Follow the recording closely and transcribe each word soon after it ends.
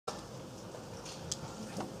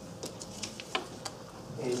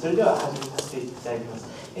それでは始めさせていただきます。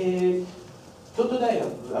京都大学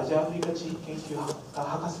アジアアフリカ地域研究博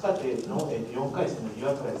士課程の4回生の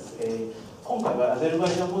岩倉です。今回はアゼルバイ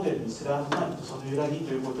ジャンモデルのイスラム管理とその揺らぎと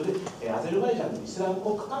いうことで、アゼルバイジャンのイスラム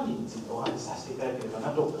国家管理についてお話しさせていただければな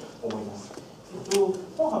と思います。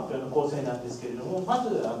本発表の構成なんですけれども、まず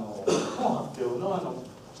本発表の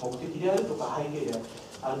目的であるとか背景で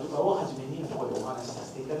あるとかをはじめにここでお話しさ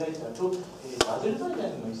せていただいた後、アゼルバイジ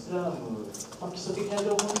ャンのイスラム、基礎的な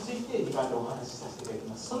情報について2番でお話しさせていただき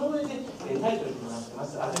ます。その上でタイトルにもなってま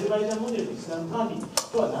すアゼルバイジャンモデルのイスラム管理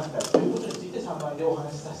とは何だということについて3番でお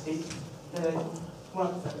話しさせていただいてもら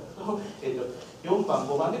ったと、4番、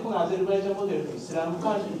5番でこのアゼルバイジャンモデルのイスラム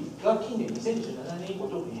管理が近年2017年以降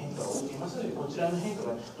特に変化を起きていますので、こちらの変化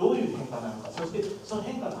がどういう変化なのか、そしてその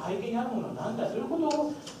変化の背景にあるものは何だということ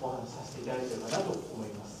をお話しさせていただければなと思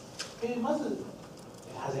います。まず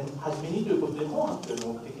はじめにということで本発表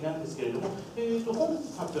の目的なんですけれども、本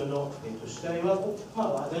発表の主題は、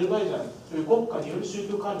アゼルバイジャンという国家による宗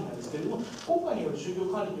教管理なんですけれども、国家による宗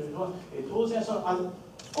教管理というのは当然その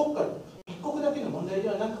国家一国だけの問題で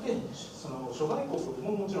はなくて、その諸外国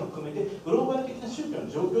ももちろん含めてグローバル的な宗教の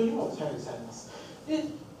状況にも左右されます。で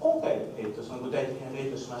今回、その具体的な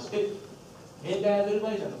例としまして、現代アゼル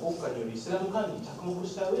バイジャンの国家によるイスラム管理に着目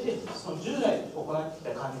した上で、その従来行って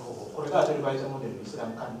きた管理方法、これがアゼルバイジャンモデルのイスラ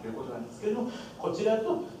ム管理ということなんですけれども、こちら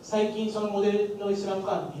と最近そのモデルのイスラム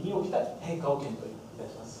管理に起きた変化を検討いた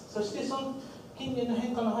します。そしてその近年の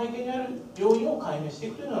変化の背景にある要因を解明して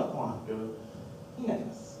いくというのが本発表になり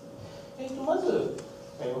ます。まず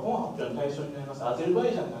本発表の対象になりますアゼルバ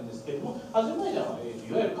イジャンなんですけれども、アゼルバイジャンは、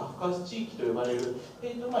いわゆるカフカス地域と呼ばれる、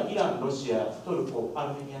イラン、ロシア、トルコ、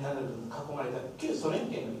アルメニアなどに囲まれた旧ソ連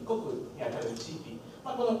圏の一国にあたる地域、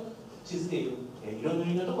この地図でいう色塗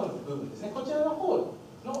りのところの部分ですね、こちらの方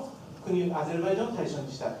の国、アゼルバイジャンを対象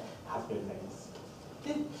にした発表になります。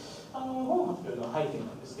で本発表の背景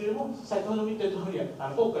なんですけれども、先ほども言った通り、国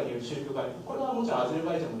家による宗教管理、これはもちろんアゼル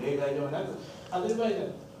バイジャンも例外ではなく、アゼルバイジャ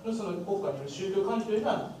ンのその国家による宗教管理というの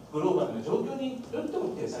はグローバルな状況によっても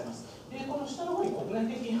規定されます。でこの下の方に国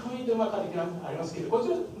内的要因と書いてありますけど、こち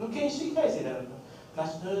らの権威主義体制であるナ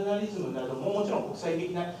ショナリズムなどももちろん国際的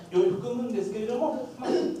な要因を含むんですけれども、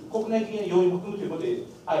国内的な要因も含むということで、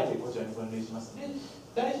あえてこちらに分類します。で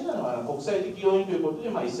大事なのは国際的要因ということで、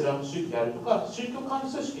イスラム主義であるとか、宗教管理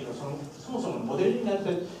組織のそもそものモデルになった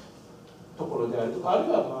ところであるとか、あるい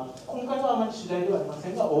は、今回はあまり次第ではありませ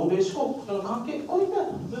んが、欧米諸国との関係、こういった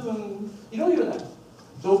部分、いろいろな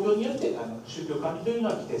状況によって宗教管理というの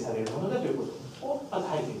は規定されるものだということをまず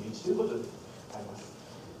背景に置ということであります。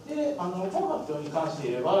で本発表に関して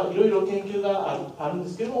言えばいろいろ研究があるんで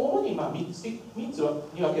すけれども、主に3つに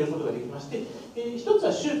分けることができまして、1つ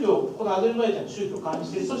は宗教、このアゼルバイジャンの宗教を管理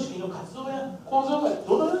している組織の活動や構造が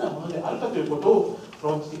どのようなものであるかということを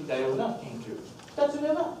論じてきたような研究。2つ目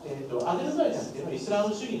は、アゼルバイジャンというのはイスラ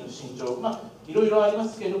ム主義の伸長、いろいろありま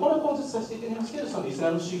すけれども、これは根絶させていただきますけど、そのイス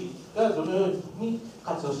ラム主義がどのように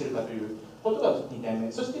活動しているかということが2点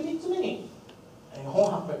目。そして3つ目に、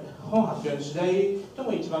本発表の主題と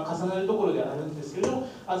も一番重なるところであるんですけれども、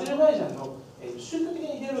アゼルバイジャンの宗教的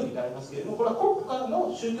なイデオロギーがありますけれども、これは国家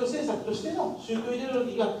の宗教政策としての宗教イデオロ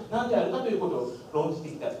ギーが何であるかということを論じて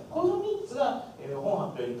きた。この3つが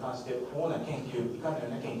本発表に関して主な研究、以下のよ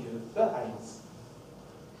うな研究があります。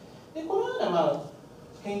でこのような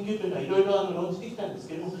研究というのはいろいろ論じてきたんです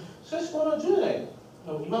けれども、しかしこの従来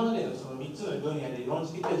の今までのその3つの分野で論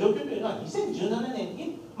じてきた状況というのは2017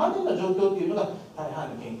年までの状況というのが大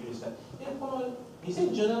半の研究でした。でこの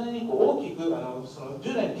2017年以降大きくその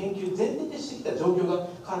従来の研究前提でしてきた状況が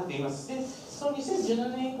変わっています。でその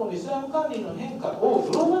2017年以降のイスラム管理の変化を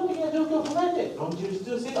グローバル的な状況を踏まえて論じる必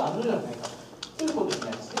要性があるのではないかということに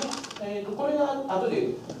なりますね。これが後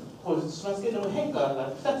で考述しますけれども、変化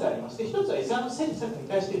が2つありまして、1つはイスラム政策に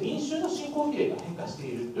対して民衆の信仰儀礼が変化して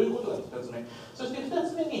いるということが1つ目、そして2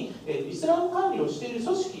つ目にイスラム管理をしている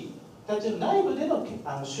組織たちの内部での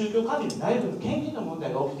宗教管理の内部の権限の問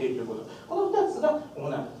題が起きているということ、この2つが主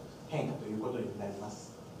な変化ということになりま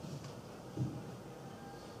す。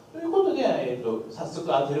ということで、早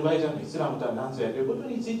速アゼルバイジャンのイスラムとは何ぞやということ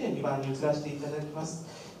について2番に移らせていただきます。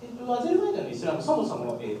アゼルバイジャンのイスラム、そもそ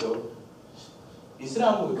も、イス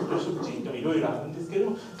ラムという地域といろいろあるんですけれ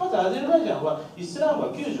ども、まずアゼルバイジャンはイスラム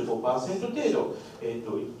は 95% 程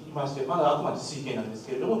度、いまして、まだあくまで推計なんです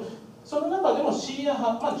けれども、その中でもシーア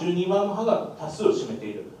派、12万派が多数を占めて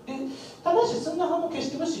いる。でただしスンナ派も決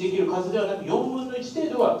して無視できる数ではなく、4分の1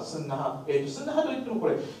程度はスンナ派、スンナ派といってもこ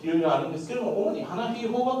れいろいろあるんですけれども、主にハナフ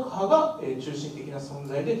ィ法学派が中心的な存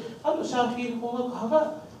在で、あとシャーフィー法学派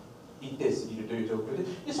が一定数いるという状況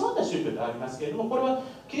で、その他宗教でありますけれども、これは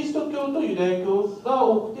キリスト教とユダヤ教が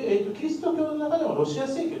多くて、キリスト教の中でもロシア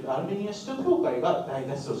正教とアルメニア使徒教会が大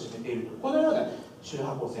多数を占めていると、このような宗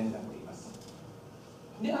派構成になっています。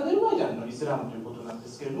で、アゼルバイジャンのイスラムということなんで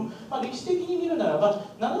すけれども、歴史的に見るならば、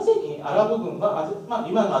7世紀にアラブ軍が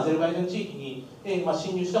今のアゼルバイジャン地域に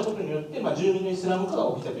侵入したことによって、住民のイスラム化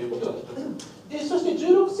が起きたということが一つで、そして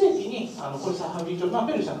16世紀にこれサハビ朝、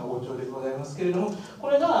ペルシャの王朝でございますけれども、こ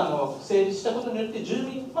れが成立したことによって住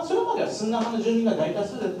民、それまではスンナ派の住民が大多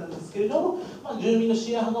数だったんですけれども、住民の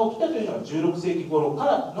シーア派が起きたというのが16世紀頃か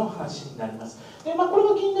らの話になります。で、これ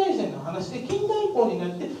が近代以前の話で、近代以降にな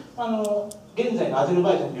って現在のアゼル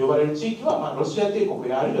バイジャンと呼ばれる地域は、ロシア帝国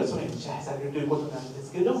やあるいはソ連に支配されるということなんで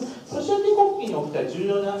すけれども、ロシア帝国期に起きた重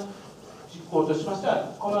要な実行としまして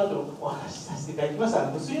は、この後お話しさせていただきます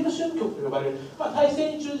ムスリム宗教と呼ばれる、体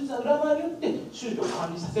制に忠実な裏側によって宗教を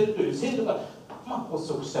管理させるという制度が、発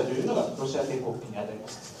足したというのがロシア帝国期にあたりま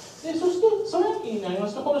す。で、そしてソ連期になりま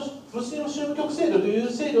すと、このムスリム宗教制度という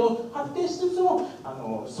制度を発展しつつも、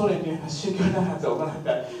ソ連というような宗教弾圧を行っ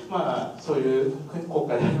た、そういう国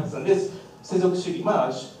家でありますので、世俗主義、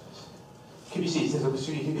厳しい世俗主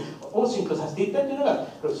義を浸透させていったというのが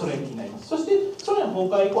ソ連期になります。そしてソ連崩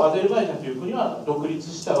壊以降、アゼルバイジャンという国は独立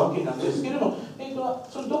したわけなんですけれども、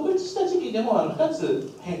その独立した時期でも2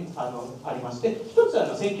つありまして、1つは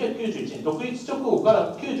1991年、独立直後か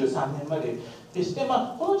ら93年まででして、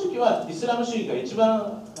この時期はイスラム主義が一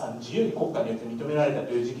番自由に国家によって認められた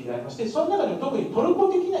という時期でありまして、その中でも特にトルコ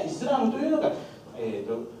的なイスラムというのが、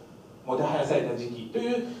もてはやされた時期と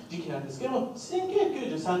いう時期なんですけども、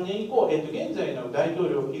1993年以降、現在の大統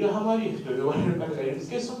領イルハム・アリエフと呼ばれる方がいるんです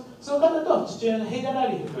けど、その方と父親のヘイダラ・ア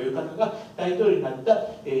リエフという方が大統領になった、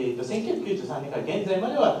1993年から現在ま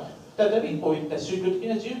では再びこういった宗教的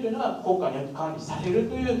な自由というのが国家によって管理される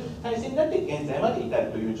という体制になって現在まで至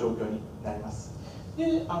るという状況になります。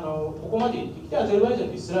で、ここまで言ってきてアゼルバイジャン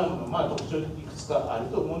のイスラムの特徴いくつかある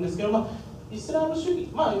と思うんですけど、イスラム主義、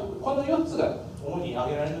この4つが主に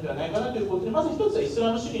挙げられるのではないかなということで、まず1つはイス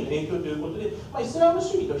ラム主義の影響ということで、イスラム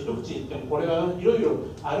主義と一口に言ってもこれはいろいろ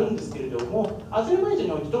あるんですけれども、アゼルバイジャン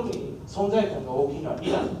において特に存在感が大きいのは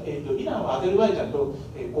イラン。イランはアゼルバイジャンと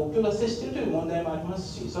国境が接しているという問題もありま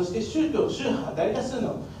すし、そして宗派大多数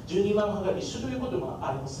の12万派が一緒ということも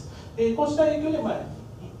あります。こうした影響で、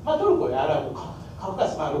トルコやアラブ、カフカ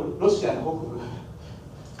ス、ロシアの北部、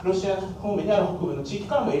ロシア方面にある北部の地域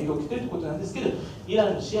からも影響を受けているということなんですけど、イラ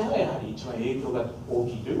ンのシアがやはり一番影響が大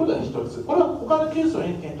きいということが一つ。これは他の旧ソ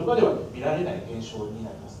連圏とかでは見られない現象にな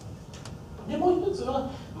ります。で、もう一つは、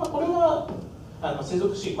これは世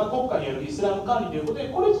俗主義、国家によるイスラム管理ということで、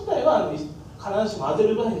これ自体は必ずしもアゼ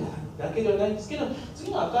ルバイジャンだけではないんですけど、次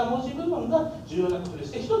の赤文字部分が重要なことで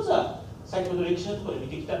して、一つは先ほど歴史のところで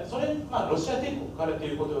見てきた、それ、ロシア帝国からと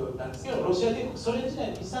いうことなんですけど、ロシア帝国、ソ連時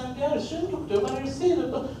代の遺産である宗教と呼ばれる制度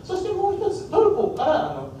と、そしてもう一つ、トルコか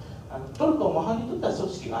らトルコを模範にとった組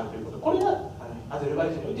織があるということ、これがアゼルバイ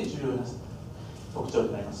ジャンにおいて重要な特徴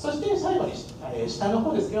となります。そして最後に下の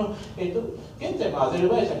方ですけど、現在アゼル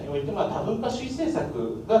バイジャンにおいて多文化主義政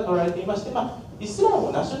策が取られていまして、イスラム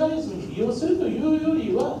をナショナリズムに利用するというよ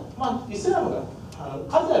りは、イスラムが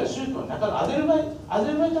数ある宗教の中のアゼルバイジ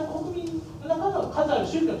ャン国民の中の数ある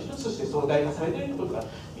宗教の一つとして相対化されていることが3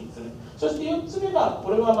つ目。そして4つ目が、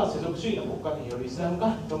これは世俗主義の国家によるイスラム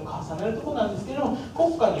管理とも重なるところなんですけれども、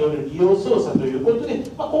国家による利用操作ということで、国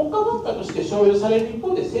家文化として商用される一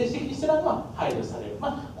方で政治的イスラムは排除される。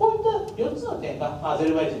こういった4つの点がアゼ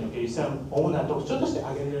ルバイジャンにおけるイスラムの主な特徴として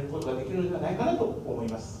挙げられることができるのではないかなと思い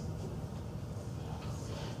ます。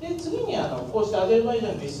で、次にこうしたアゼルバイジ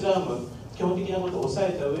ャンのイスラム基本的なことを押さ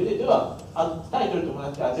えた上で、タイトルともな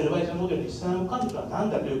ってアゼルバイジャンモデルのイスラム管理とは何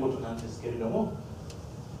だということなんですけれども、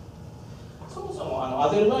そもそもア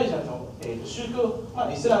ゼルバイジャンの、宗教、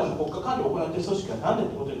イスラムの国家管理を行っている組織は何だ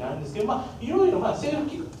ということになるんですけど、いろいろ政府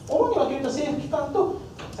機関、主に分けると政府機関と、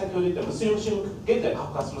先ほど言ったムスリム宗務局、現在カ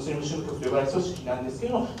フカスムスリム宗務局と呼ばれる組織なんですけ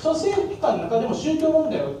れども、その政府機関の中でも宗教問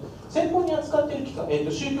題を専門に扱っている機関、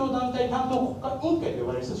宗教団体担当国家委員会と呼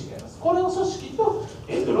ばれる組織があります。これの組織と、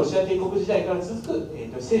ロシア帝国時代から続く、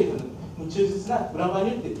政府に忠実な裏側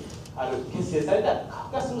によって結成されたカ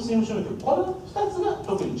フカスムスリム宗務局、この2つが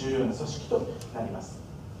特に重要な組織となります。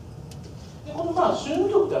で、この宗務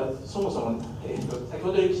局ではそもそも、先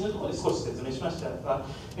ほど歴史のところで少し説明しましたが、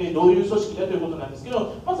どういう組織だということなんですけ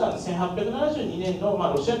ど、まず1872年の、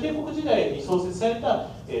ロシア帝国時代に創設された、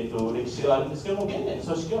歴史があるんですけども、現在の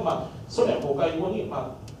組織は、ソ連崩壊後に、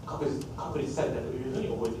確立されたというふうに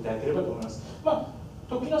覚えていただければと思います。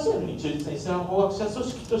時の政府に忠実なイスラム法学者組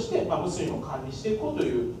織として、ムスリムを管理していこうと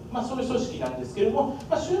いう、そういう組織なんですけれども、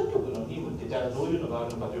宗教局の任務ってじゃあどういうのがあ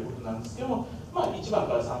るのかということなんですけども、1番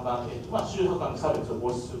から3番、宗派間の差別を防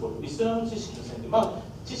止すること、イスラム知識の宣伝、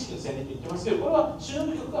知識の宣伝と言ってますけど、これは宗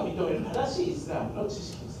教局が認める正しいイスラムの知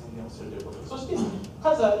識の宣伝をするということ、そして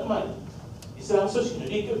数ある、イスラム組織の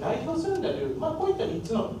利益を代表するんだという、こういった3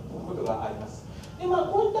つのことがあります。でこ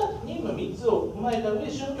ういった任務3つを踏まえた上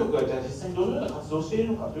で、宗教局がじゃあ実際にどのような活動をしてい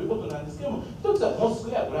るのかということなんですけども、1つはモス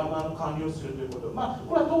クやグラマーの管理をするということ、こ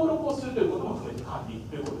れは登録をするということも含めて管理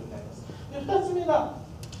ということになります。で2つ目が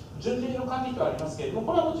巡礼の管理とありますけれども、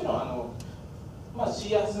これはもちろん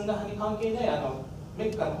シーアスンナ派に関係ないメ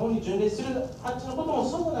ッカの方に巡礼するあっちのことも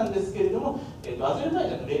そうなんですけれども、アゼルバイ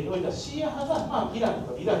ジャンの例においてはシーア派が、イラン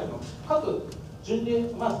とかイラクの各巡礼、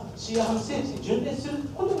シーア派の聖地に巡礼する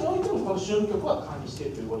ことにおいても、この宗教局は管理してい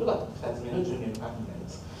るということが2つ目の巡礼の管理になりま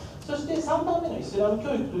す。そして3番目のイスラム教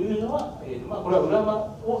育というのは、これはウラ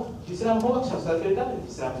マをイスラム法学者を育てるためにイ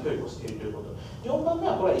スラム教育をしているということ、4番目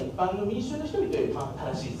はこれは一般の民衆の人々へ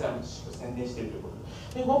正しいイスラム知識を宣伝しているというこ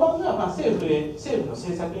と、で5番目は政府の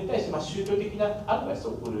政策に対して宗教的なアドバイス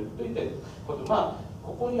を送るといったこと、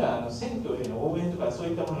ここには選挙への応援とかそう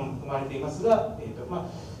いったものも含まれていますが、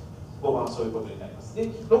5番はそういうことになります。で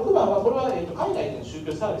6番はこれは、海外での宗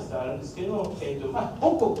教サービスであるんですけれども、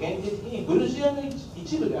国限定的にグルジアの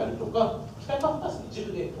一部であるとか北カフカスの一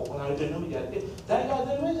部で行われているのみであって、在外ア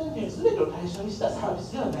ゼルバイジャン人全てを対象にしたサービ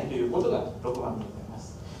スではないということが6番目になりま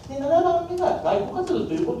す。で7番目が外交活動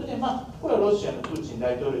ということで、これはロシアのプーチン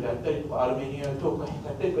大統領であったりとかアルメニアの教会で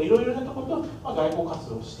あったりとかいろいろなところと、外交活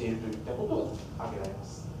動をしているといったことが挙げられま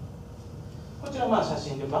す。こちらは写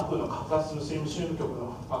真でバクのカフカスムスリム宗務局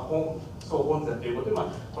の総本山ということで、こ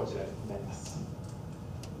ちらになります。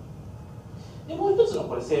でもう一つの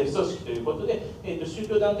これ政府組織ということで、宗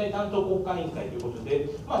教団体担当国家委員会ということで、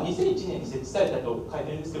2001年に設置されたと書い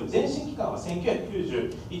てるんですけど、前身機関は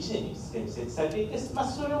1991年にすでに設置されていて、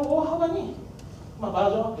それを大幅にバ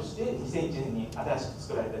ージョンアップして2001年に新しく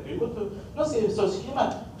作られたということの政府組織で、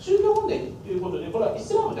宗教問題ということで、これはイ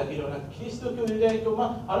スラムだけではなくキリスト教、ユダヤ教、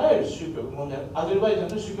あらゆる宗教問題、アゼルバイジャン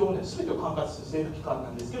の宗教問題全てを管轄する政府機関な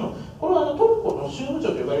んですけども、これはトルコの宗務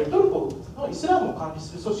庁と呼ばれるトルコのイスラムを管理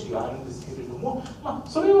する組織があるんですけれども、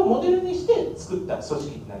それをモデルにして作った組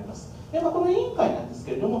織になります。でこの委員会なんです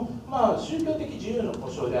けれども、宗教的自由の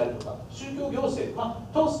保障であるとか、宗教行政、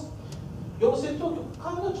行政当局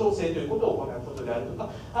間の調整ということを行うことであるとか、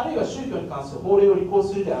あるいは宗教に関する法令を履行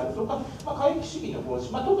するであるとか、回帰主義の防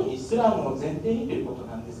止、特にイスラムを前提にということ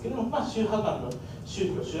なんですけれども、宗派間の宗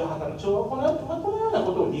派間の調和を行うと、このような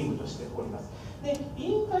ことを任務としております。で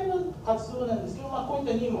委員会の活動なんですけど、こうい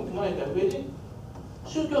った任務を踏まえた上で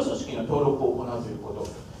宗教組織の登録を行うということ、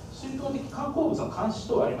宗教的観光物の監視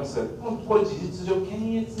等ありますが、これ事実上検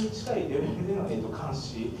閲に近いレベルでの監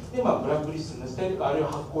視で、ブラックリストのしたりとか、あるいは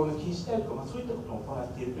発行の禁止であるとか、そういったことを行っ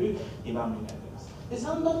ているという2番目になっています。で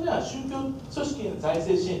3番目は宗教組織への財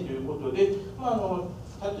政支援ということで、例え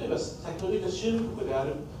ば先ほど言った宗務局であ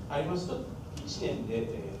りますと、1年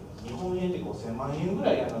で、日本円で5000万円ぐ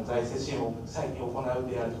らい財政支援を最近行う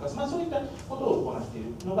であるとか、そういったことを行ってい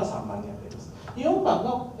るのが3番になっています。4番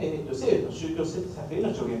が、政府の宗教政策へ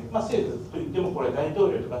の助言、政府といってもこれは大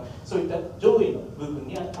統領とかそういった上位の部分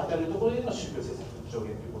に当たるところでの宗教政策の助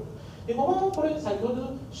言ということで、5番はこれ先ほ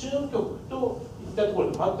ど宗務局といったとこ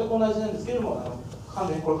ろと全く同じなんですけれども、完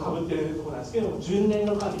全にこれかぶっているところなんですけれども、巡礼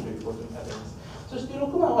の管理ということになっています。そして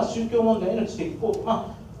6番は宗教問題への知的貢献、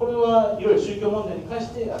これはいろいろ宗教問題に関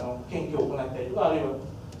して研究を行ったりとか、あるいは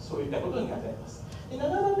そういったことに当たります。で7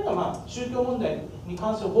番目は、宗教問題に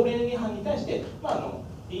関する法令違反に対して、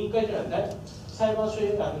委員会というのは裁判所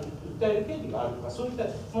へ訴える権利があるとか、そういった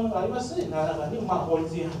ものがありますので、7番にも法律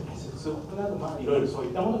違反に対する通告など、いろいろそう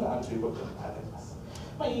いったものがあるということに当たります。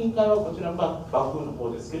委員会はこちらのバフの方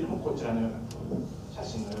ですけれども、こちらのような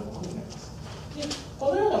写真のようなものになります。でこ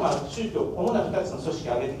のような宗教、主な2つの組織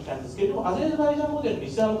を挙げてきたんですけれども、アゼルバイジャンモデルのイ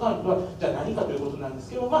スラム管理とはじゃあ何かということなんです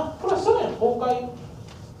けども、これはソ連崩壊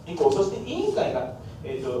以降、そして委員会が、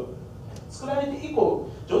作られて以降、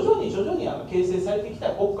徐々に形成されてき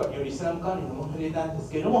た国家によるイスラム管理のモデルなんです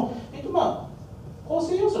けれども、構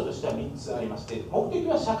成要素としては3つありまして、目的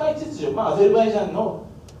は社会秩序、アゼルバイジャンの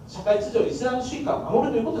社会秩序、イスラム主義観を守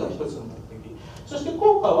るということが一つの目的。そして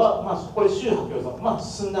効果は、これ宗派共存、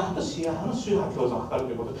スンナ派とシーア派の宗派共存を図る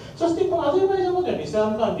ということ。そしてこのアゼルバイジャンモデルのイスラ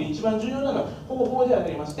ム管理で一番重要なのは方法であ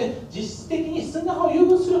りまして、実質的にスンナ派を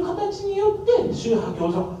優遇する形によって宗派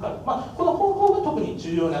共存を図る。この方法が特に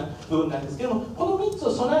重要な部分なんですけれども、この3つ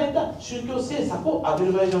を備えた宗教政策をアゼ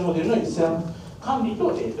ルバイジャンモデルのイスラム管理と、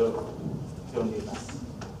呼んでいます。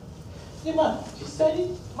で実際に、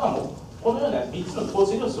もうこのような3つの構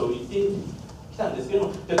成要素を言ってきたんですけど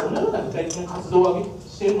も、じゃあどのような具体的な活動を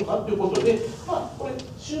しているのかということで、これ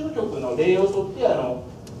宗務局の例をとって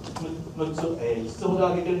6つ、5つほど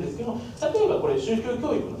挙げてるんですけども、例えばこれ宗教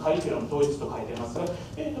教育のカリキュラム統一と書いてますが、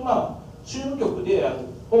宗務局で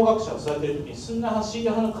法学者を育てるときにスンナ派シ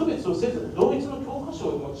ーア派の区別をせず同一の教科書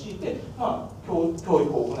を用いて、教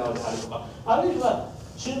育を行うであるとか、あるいは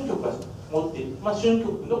宗務局が持っている、宗務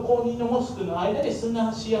局の公認のモスクの間でスンナ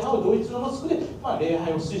派シーア派を同一のモスクで、礼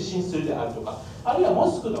拝を推進するであるとか、あるいはモ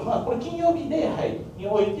スクの、これ金曜日礼拝に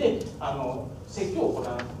おいて説教を行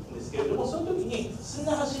うんですけれども、その時にスン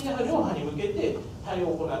ナ派シーア派両派に向けて対応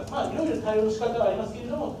を行う、いろいろ対応の仕方はありますけれ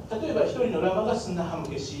ども、例えば一人のラマがスンナ派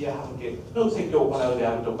向けシーア派向けの説教を行うで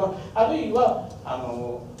あるとか、あるいは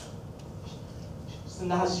スン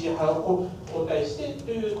ナ派シーア派を交代してと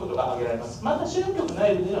いうことが挙げられます。また宗務局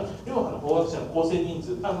内部での両派の法学者の構成人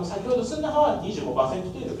数、先ほどスンナ派は 25% 程度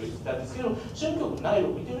と言ってたんですけど、宗務局内部を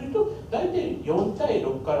見てみると大体4対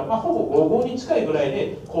6から、ほぼ5-5に近いぐらい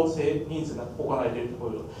で構成人数が行われているとこ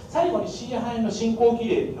ろ、最後にシーア派への進行儀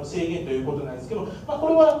礼の制限ということなんですけど、こ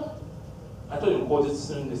れは後でも口述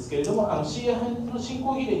するんですけれども、シーア派の進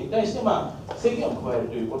行儀礼に対して制限を加える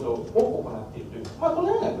ということを行っているという、この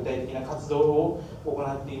ような具体的な活動を行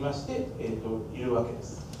っていまして、いるわけで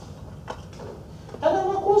す。ただ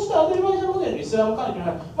こうしたアゼルバイジャンモデルのイスラム管理という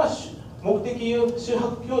のは、目的宗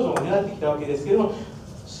伯共存を狙ってきたわけですけれども、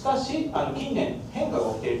しかし近年変化が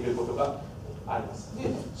起きているということがあります。で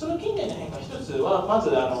その近年の変化一つは、まず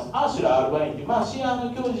アーシュラ・アルバインという、シア派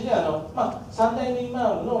の教授で三代目イマ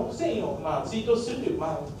ームのフセインを追悼するという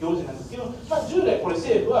行事なんですけど、従来これ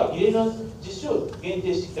政府は儀礼の実施を限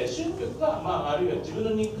定してきたり、宗務局が、あるいは自分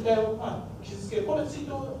の肉体を傷つける、これは追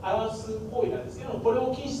悼を表す行為なんですけども、これ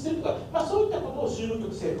を禁止するとか、そういったことを宗務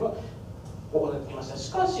局政府は行ってきました。し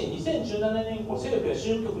かし2017年以降、政府や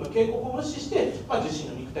宗務局の警告を無視して、自身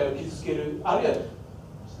の肉体を傷つける、あるいは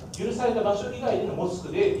許された場所以外でのモス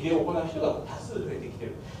クで儀礼を行う人が多数増えてきてい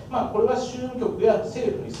る。これは宗務局や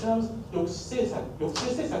政府のイスラム抑制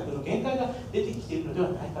政策の限界が出てきているのでは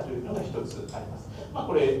ないかというのが一つあります。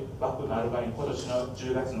これバックのアルバイン、今年の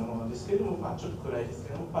10月のものですけれども、ちょっと暗いです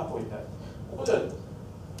けれども、こういったここでは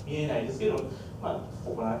見えないですけれども、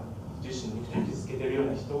自身の肉体を傷つけているよう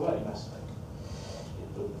な人がいました。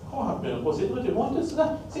本発表の構成としてもう一つ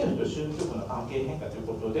が政府と宗務局の関係変化という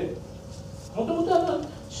ことで、もともと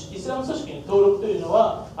イスラム組織に登録というの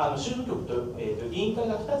は宗務局と、委員会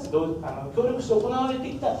が2つ協力して行われて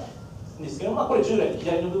きたんですけど、これ従来の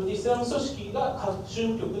左の部分でイスラム組織が宗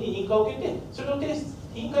務局に認可を受けて、それを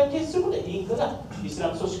委員会に提出することで委員会がイス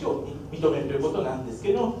ラム組織を認めるということなんです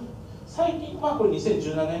けど、最近これ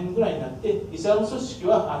2017年ぐらいになってイスラム組織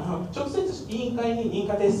は直接委員会に認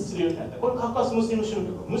可提出するようになった。これカッカスムスリム宗務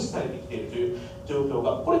局が無視されてきているという状況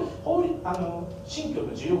が、これ信教の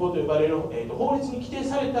自由法と呼ばれる、法律に規定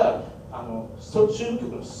された宗務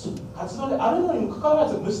局の活動であるのにもかかわら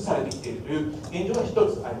ず無視されてきているという現状が一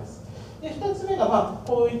つあります。で2つ目が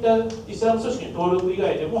こういったイスラム組織の登録以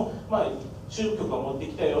外でも宗務局が持って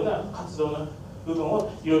きたような活動の部分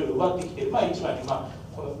をいろいろ奪ってきている。一枚に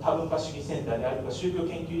この多文化主義センターであるとか宗教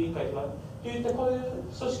研究委員会とかといったこういう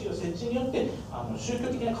組織の設置によって宗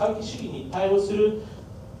教的な過激主義に対応する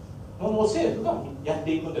ものを政府がやっ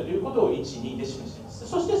ていくんだということを1、2で示しています。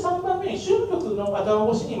そして3番目に宗務局の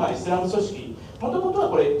頭越しにイスラム組織、もともとは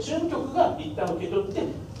これ宗務局が一旦受け取ってイ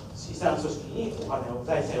スラム組織にお金を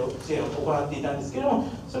財政を支援を行っていたんですけれども、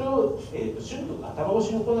それを、宗務局が頭越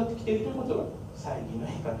しに行ってきているということが最近の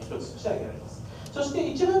変化の一つとして挙げられます。そして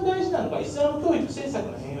一番大事なのがイスラム教育政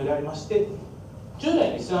策の変容でありまして、従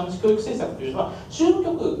来のイスラム教育政策というのは宗務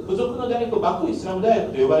局付属の大学、バクイスラム大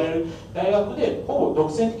学と呼ばれる大学でほぼ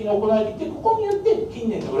独占的に行われていて、ここによって近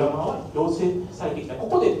年のウラマは養成されてきた。こ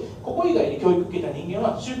こ以外に教育を受けた人間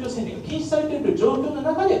は宗教宣伝が禁止されているという状況の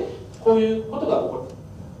中でこういうことが起こる、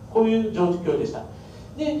こういう状況でした。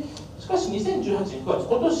でしかし2018年9月、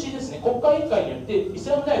今年ですね、国会委員会によってイス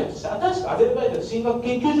ラム大学として新しくアゼルバイジャン神学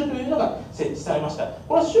研究所というのが設置されました。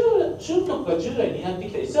これは宗務局が従来に担って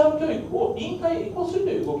きたイスラム教育を委員会へ移行すると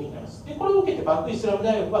いう動きになります。でこれを受けてバックイスラム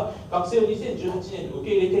大学は学生を2018年に受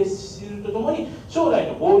け入れ提出するとともに、将来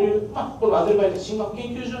の合流、このアゼルバイジャン神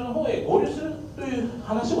学研究所の方へ合流するという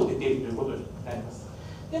話も出ているということになります。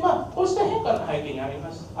でこうした変化の背景にある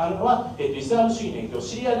のは、イスラム主義の影響、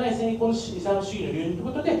シリア内戦以降のイスラム主義の流入という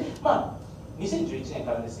ことで、2011年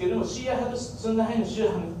からですけれども、シーア派とスンナ派への宗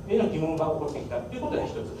派への疑問が起こってきたということが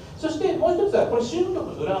一つ。そしてもう一つは、これ宗務局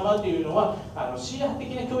のドラマというのはシーア派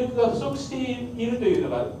的な教育が不足しているという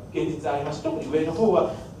のが現実ありまして、特に上の方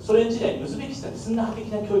はソ連時代にウズベキスタンでスンナ派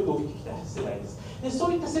的な教育を受けてきた世代です。でそ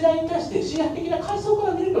ういった世代に対してシーア的な階層か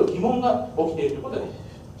ら見ると疑問が起きているということが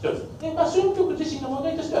一つで、宗務局自身の問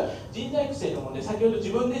題としては人材育成の問題、先ほど自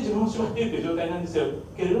分で自分を縛っているという状態なんです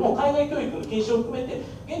けれども、海外教育の禁止を含めて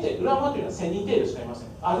現在裏側というのは1000人程度しかいません。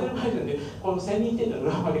アゼルバイジャンでこの1000人程度の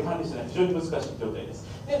裏側で管理するのは非常に難しい状態です。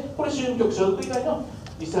でこれ宗務局所属以外の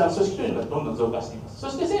イスラム組織というのがどんどん増加しています。そ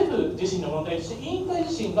して政府自身の問題として委員会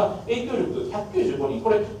自身が影響力195人、こ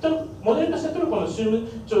れモデルとしてトルコの宗務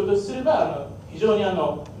長とすれば非常に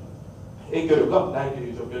影響力がないと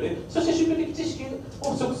いう状況で、そして宗教的知識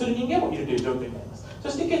を不足する人間もいるという状況になります。そ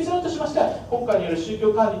して結論としましては、国家による宗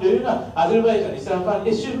教管理というのはアゼルバイジャンのイスラム管理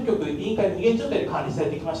で宗務局委員会の二元状態で管理され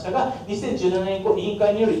てきましたが、2017年以降委員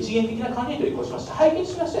会による一元的な管理へと移行しました。背景と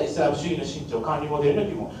しましてはイスラム主義の信条、管理モデルの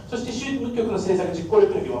疑問、そして宗務局の政策実行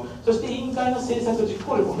力の疑問、そして委員会の政策実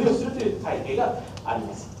行力を付与するという背景があり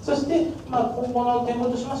ます。そして、今後の展望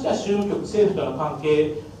としましては、宗務局政府との関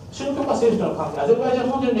係、宗務局は政府との関係、アゼルバイジャン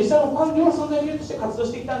モデルのイスラム関係を存在理由として活動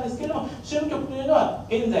してきたんですけれども、宗務局というのは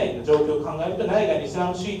現在の状況を考えると内外のイスラ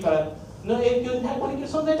ム主義からの影響に対抗できる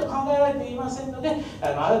存在と考えられていませんので、新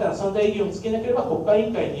たな存在意義を見つけなければ国会委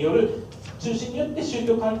員会による中心によって宗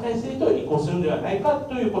教管理体制と移行するのではないか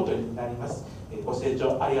ということになります。ご清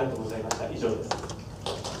聴ありがとうございました。以上です。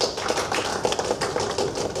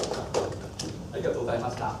ありがとうございま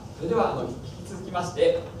した。それでは引き続きまし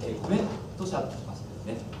て、コメント者としましてで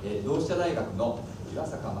すね、同志社大学の岩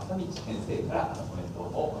坂正道先生からコメントを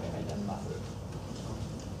お願いいたします。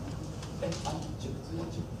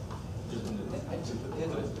10分でね、はい、10分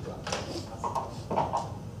程度です。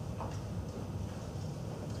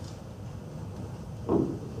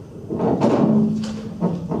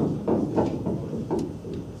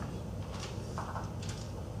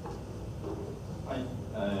はい、聞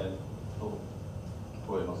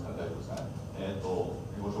こえますか、大丈夫ですかね。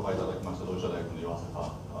ご紹介いただきました同志社大学の岩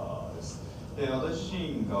坂です。私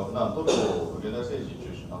自身が普段トルコ現代政治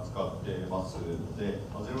中心に扱ってますので、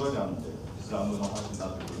アゼルバイジャンでイスラムの話にな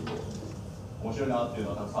ってくると面白いなっていう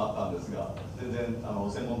のはたくさんあったんですが、全然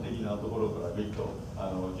専門的なところからグイッと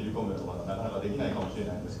切り込むのがなかなかできないかもしれ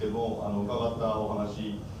ないんですけども、伺ったお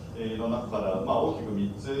話の中から、大きく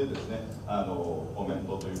3つですね、コメン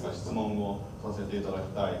トというか質問をさせていただき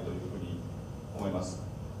たいというふうに思います。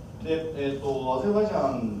で、アゼルバイジ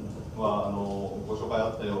ャンはご紹介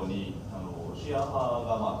あったようにシーア派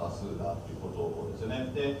が多数だということです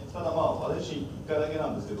ね。でただ私1回だけ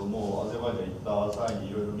なんですけども、アゼルバイジャン行った際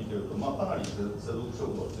にいろいろ見てると、かなり世俗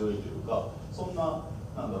色が強いというか、そんな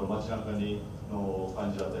街中にの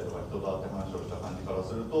感じだったりとか、人と会って話をした感じから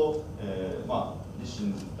すると、自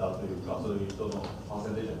信だというか、そういう人のパー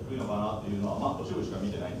センテージが低いのかなというのは、都市部しか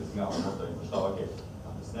見てないんですが、思ったりもしたわけな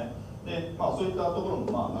んですね。で、そういったところ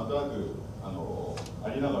もなんとなくあ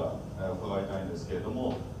りながら伺いたいんですけれど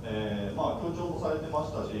も、強調もされてまし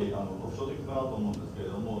たし、特徴的かなと思うんですけれ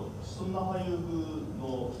ども、スンナ派優遇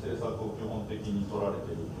の政策を基本的に取られて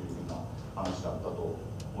いるというふうな話だったと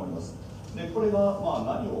思います。でこれが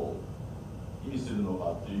何を意味するの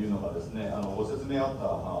かっていうのがですね、ご説明あった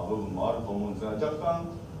部分もあると思うんですが、若干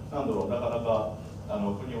なかなか腑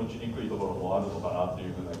に落ちにくいところもあるのかなとい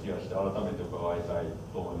うふうな気がして、改めて伺いたい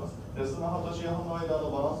と思います。でスンナ派とシーア派の間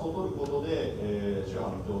のバランスを取ることで、シーア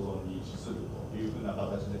派の共存に資するというふうな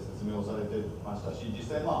形で説明をされてましたし、実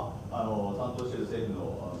際担当している政府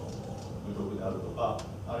の部局であるとか、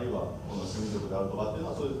あるいはこの主務局であるとかっていう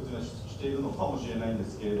のはそういう説明をしているのかもしれないんで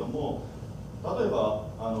すけれども、例えば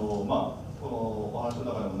このお話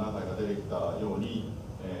の中でも何回か出てきたように、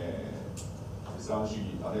イスラム主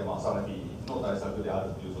義あるいはサラフィの対策である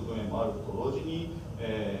という側面もあると同時に、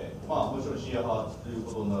もちろんシーア派という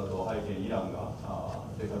ことになると背景にイランが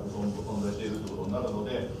でかく存在しているということになるの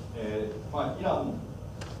で、イラン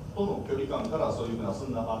との距離感からそういうふうなス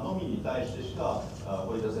ンナ派のみに対してしか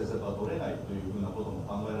こういった政策が取れないというふうなことも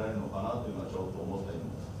考えられるのかなというのはちょっと思ったりも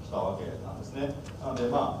したわけなんですね。なので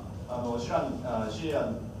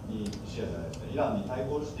イランに対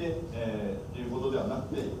抗してということではな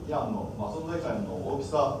くて、イランの存在感の大き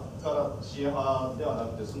さからシーア派ではな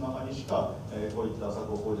くてスンナ派にしかこういった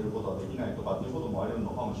策を講じることはできないとかということもあり得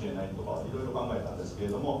るのかもしれないとかいろいろ考えたんです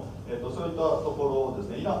けれども、そういったところを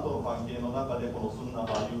ですね、イランとの関係の中でこのスンナ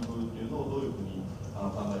派優遇というのをどういうふうに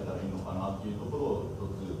考えたらいいのかなというところを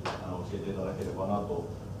一つ教えていただければなと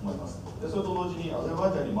思います。でそれと同時にアゼルバ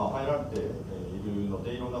イジャンに入られているの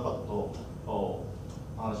で、いろんな方と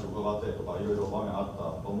話を伺ったりとかいろいろ場面あっ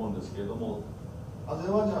たと思うんですけれども、アゼ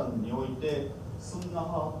ルバイジャンにおいてスンナ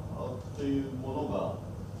派というものが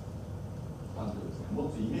なんていうんですか、持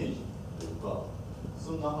つイメージというか、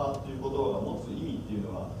スンナ派という言葉が持つ意味っていう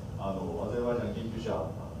のがアゼルバイジャン研究者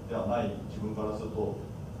ではない自分からすると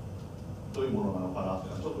どういうものなのかなと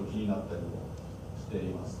いうのはちょっと気になったりもしてい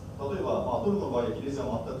ます。例えば、トルコの場合は比率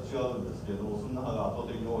は全く違うんですけれども、スンナ派が圧倒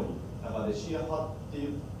的に多い中でシーア派ってい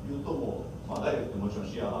うともう、ダイレクトにもちろん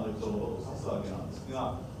シーア派の人のことを指すわけなんです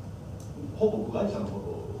が、ほぼ部外者のこ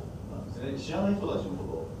となんですね。知らない人たちの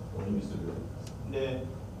ことを意味するで、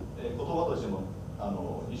言葉としても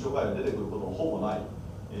印象外が出てくることもほぼない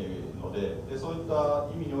ので、そういった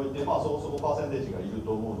意味において、そこそこパーセンテージがいる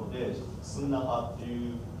と思うので、スンナ派って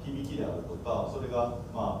いう響きであるとか、それが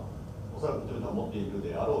おそらくトヨタが持っている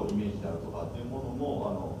であろうイメージであるとかっていうもの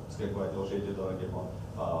も付け加えて教えていただければ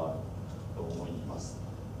と思います。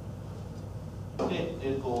で、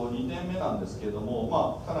2点目なんですけれど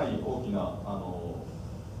も、かなり大きな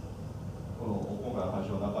この今回の話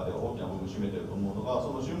の中で大きな部分を占めていると思うのが、そ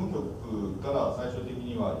の宗務局から最終的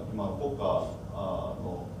には今国家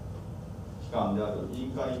の機関である委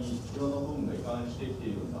員会にいろんな部分が移管してきて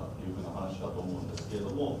いるんだというふうな話だと思うんですけれど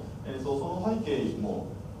も、その背景も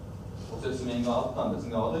ご説明があったんです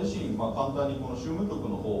が、私自身、簡単にこの宗務局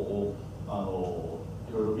の方を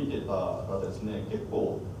いろいろ見てたらですね、結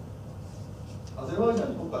構アゼルバイジャ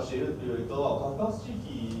ンに特化しているというよりかは、カカス地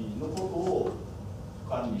域のことを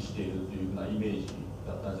管理しているというふうなイメージ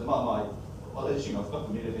だったんです。私自身が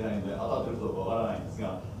深く見れてないので当たってるかどうかわからないんです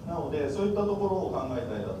が、なのでそういったところを考え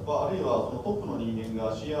たりだとか、あるいはそのトップの人間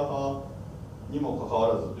がシーア派にもかか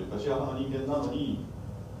わらずというか、シーア派の人間なのに、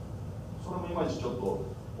それもいまいちちょっと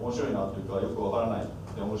面白いなというか、よくわからないっ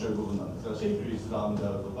て面白い部分なんですが、シェイクル・イスラームで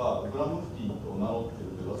あるとか、グラムフティを名乗って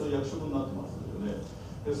いるというか、そういう役職になってますよね。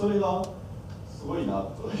でそれがすごいな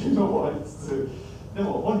というのもありつつ、で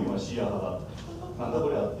も本人はシーア派だ。なんだこ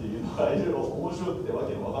れやっていうのがいろいろ面白くてわ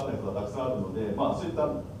けのわかんないことがたくさんあるので、そういった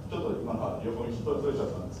ちょっと今の横に取れちゃ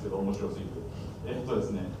ったんですけど、面白すぎてで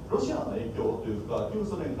すね、ロシアの影響というか、旧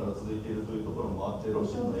ソ連から続いているというところもあって、ロ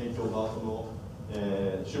シアの影響がその、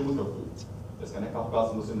宗務局ですかね、カフカ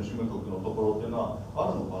ースの宗務局のところっていうのは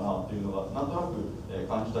あるのかなというのがなんとなく、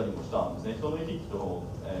感じたりもしたんですね。人の行き来と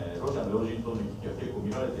ロシアの要人との行き来が結構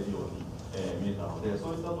見られているように見えたので、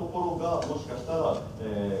そういったところがもしかしたら、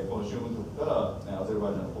この宗務局からアゼル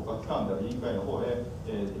バイジャンの国家機関である委員会の方へ、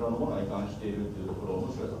いろんなものが移管しているというところを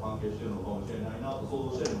もしかしたら関係しているのかもしれないなと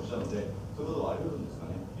想像したりもしたので、そういうことがあり得るんですか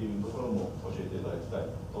ねっていうところも教えていただきたい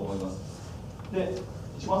と思います。で、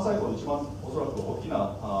一番最後、一番おそらく大き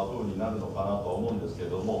な部分になるのかなとは思うんですけれ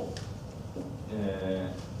ども、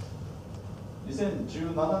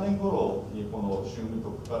2017年頃にこの宗務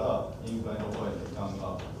局から委員会の方への移管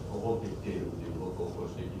が起こってきているということを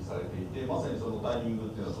ご指摘されていて、まさにそのタイミング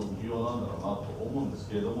っていうのはすごく重要なんだろうなと思うんです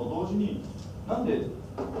けれども、同時になんで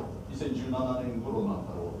2017年頃なん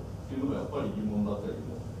だろうっていうのがやっぱり疑問だったり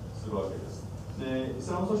もするわけです。で、イ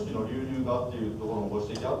スラム組織の流入がっていうところもご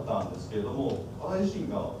指摘あったんですけれども、私自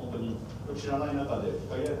身が本当に知らない中で、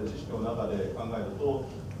限られた知識の中で考えると、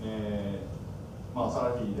サ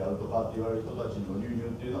ラフィーであるとかって言われる人たちの流入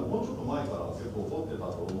っていうのはもうちょっと前から結構起こって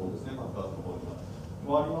たと思うんですね、カフカースの方には。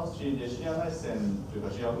もありますし、でシリア内戦という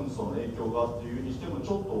かシリア紛争の影響がっていうにしてもち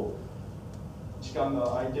ょっと時間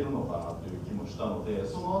が空いてるのかなという気もしたので、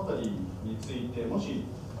そのあたりについてもし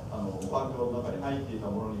環境の中に入っていた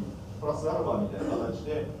ものにプラスアルファみたいな形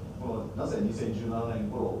でこのなぜ2017年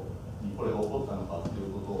頃にこれが起こったのかとい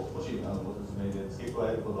うことをもしご説明で付け加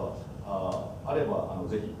えることがあれば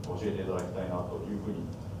ぜひ教えていただきたいなというふうに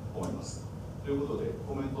思います。ということで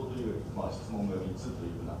コメントというより質問が3つと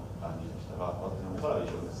いうふうな感じでしたが、私の方からは以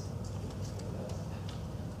上です。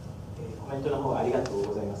コメントの方ありがとう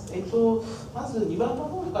ございます。まず2番の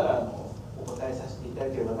方からお答えさせていた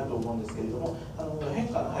だければなと思うんですけれども、変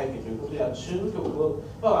化の背景ということで宗務局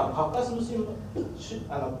はカフカースムスリム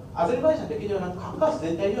アゼルバイジャンだけではなくカフカース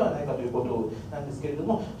全体ではないかということなんですけれど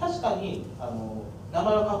も、確かに名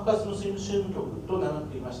前はカフカースムスリム宗務局と名乗っ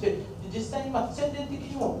ていまして、実際に宣伝的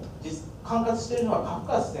にも管轄しているのはカフ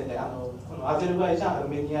カース全体、このアゼルバイジャン、アル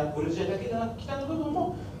メニア、グルジアだけではなく北の部分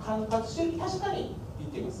も管轄している、確かに言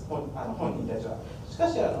っています、本人たちは。しか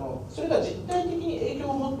しそれが実体的に影響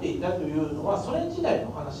を持っていたというのはソ連時代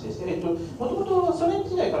の話でして、もともとソ連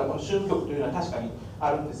時代からこの宗務局というのは確かに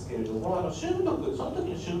あるんですけれども、宗務局、その時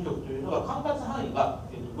の宗務局というのが管轄範囲が、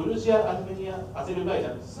グルジア、アルメニア、アゼルバイジ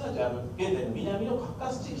ャン、すなわち現在の南のカフカ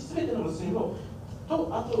ース地域すべてのムスリムと、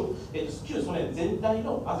あと、旧ソ連全体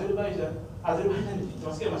のアゼルバイジャンで言って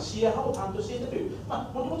ますけど、シーア派を担当していたという、も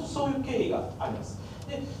ともとそういう経緯があります。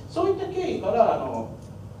で、そういった経緯から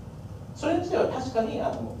ソ連時代は確かに広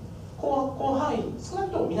範囲、少な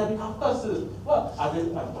くとも南カフカースは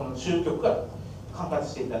この宗務局が管轄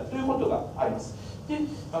していたということがあります。で、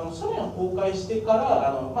ソ連を崩壊してか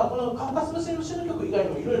らこのカフカースムスリム宗務局以外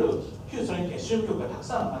にもいろいろ旧ソ連圏宗務局がたく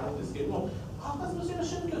さんあるんですけれども、カ管轄の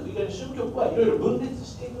宗教以外の宗教はいろいろ分裂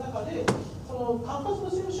していく中で、この管轄の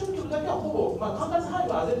宗教だけはほぼ、管轄範囲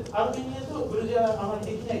はアルメニアとグルジアはあまり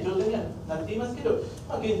できない状態にはなっていますけど、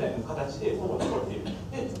現在の形でほぼ残っている。で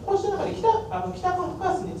こうした中で北カフ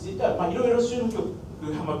カースについてはいろいろ宗教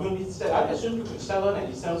が分立したり、あるいは宗教に従わない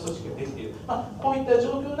イスラム組織ができている、こういった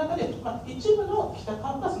状況の中で、一部の北カ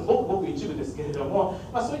フカースのごく一部ですけれども、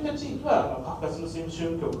そういった地域はカフカースムスリム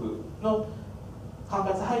宗教の管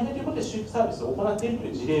轄範囲内ということで宗教サービスを行っていると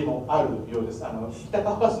いう事例もあるようです。北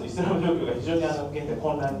カフカースのイスラム状況が非常に現在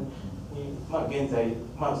混乱に、現在、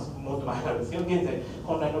もっと前からですけど、現在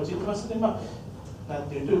混乱に陥ってますので、なっ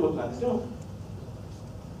ているということなんですけど、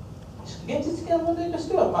現実的な問題とし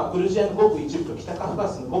ては、グルジアのごく一部と北カフカー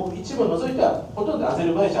スのごく一部を除いては、ほとんどアゼ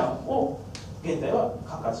ルバイジャンを現在は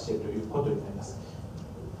管轄しているということになります。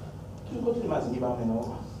ということで、まず2番目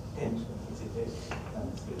の点についてなん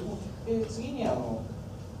ですけれども、次に1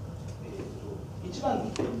番の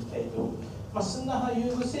点、スンナ派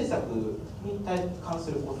優遇政策に関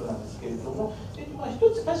することなんですけれども、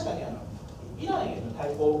一つ確かにイランへの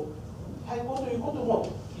対抗ということも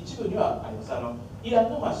一部にはあります。イラン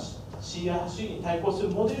のシーア派主義に対抗する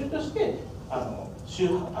モデルとしてシ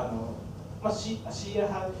ーア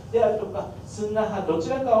派であるとかスンナ派どち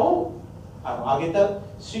らかを挙げた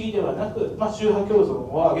主義ではなく、宗派共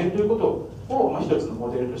存を挙げるということを、一つの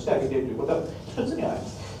モデルとして挙げているということは一つにはありま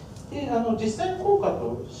す。で実際の効果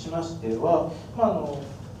としましては、こ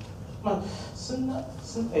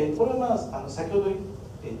れは先ほど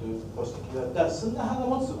ご指摘があったスンナ派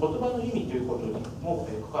が持つ言葉の意味ということにも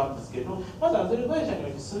関わるんですけれども、まずアゼルバイジャンにお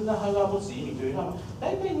いてスンナ派が持つ意味というのは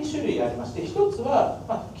大体2種類ありまして、一つは、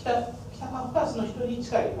北カフカースの人に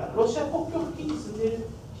近いロシア国境付近に住んでいる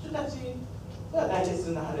人たちが大体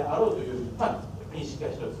スンナ派であろうという、認識が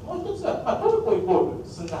一つ、もう一つは、トルコイコール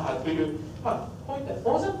スンナ派という、こういった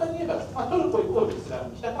大雑把に言えば、トルコイコールイスラ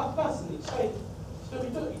ム、北カフカースに近い人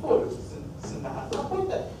々イコールスンナ派、こういっ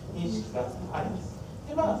た認識があります。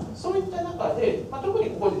でそういった中で、特に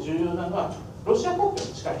ここで重要なのはロシア国境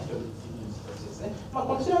に近い人々たちですね。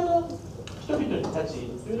こちらの人々たち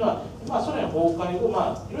というのは、ソ連崩壊後、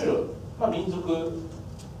いろいろ、民族、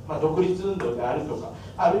独立運動であるとか、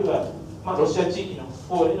あるいは、ロシア地域の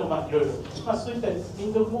方への、いろいろ、そういった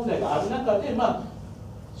民族問題がある中で、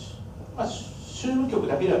宗務局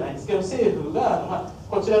だけではないんですけど、政府が、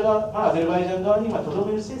こちらが、アゼルバイジャン側にとど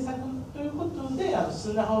める政策ということでス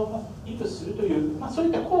ンナ派を維持するという、そうい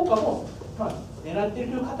った効果も、狙ってい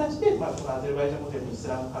るという形で、このアゼルバイジャンモデルのイス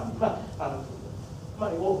ラム管理、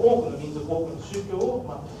多くの民族、多くの宗教を、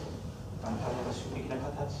多元化主義的な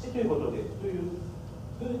形でということでという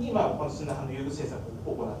ふうに、このスンナ派の優遇政策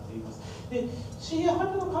を行っています。でシーア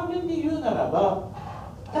派との関連で言うならば、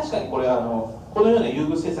確かにこれこのような優遇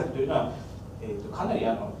政策というのは、かなり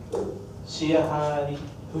シーア派に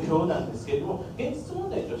不評なんですけれども、現実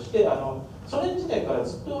問題としてソ連時代から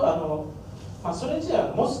ずっとソ連時代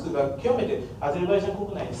はモスクが極めてアゼルバイジャン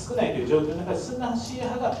国内に少ないという状況の中でスンナ派シー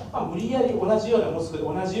ア派が、無理やり同じようなモスクで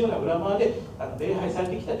同じような裏側で礼拝され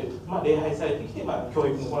てきたという、礼拝されてきて、教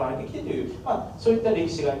育も行われてきてという、そういった歴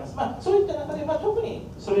史があります。そういった中で、特に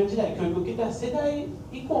ソ連時代に教育を受けた世代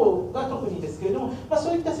以降が特にですけれども、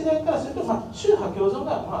そういった世代からすると、宗派共存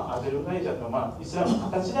が、アゼルバイジャンの、イスラム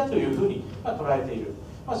の形だというふうに、捉えている。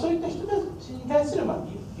そういった人たちに対する、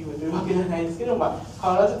義務というわけではないですけど、変わ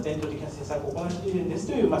らず伝統的な政策を行っているんです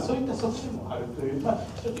という、そういった側面もあるという、ちょ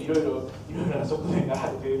っといろいろな側面があ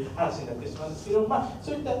るという話になってしまうんですけど、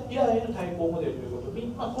そういったイランへの対抗モデルということ、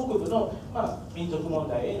北部の、民族問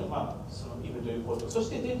題への、その義務ということ、そし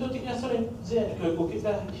て伝統的なソ連時代の教育を受け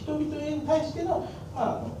た人々に対しての、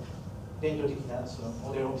伝統的なその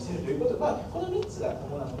モデルを見せるということが、この3つが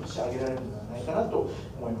主なものとして挙げられるのではないかなと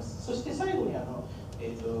思います。そして最後に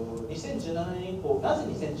2017年以降、なぜ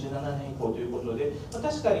2017年以降ということで、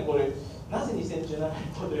確かにこれ、なぜ2017年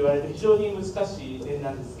以降と言われると非常に難しい点な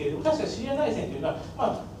んですけれども、確かにシリア内戦というの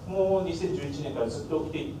は、もう2011年からずっと起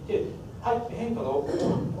きていって、変化が起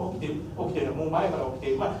きているのはもう前から起きて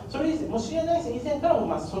いる、それ以前、もうシリア内戦以前から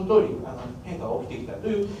もその通り変化が起きてきたと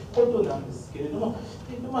いうことなんですけれども、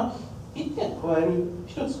一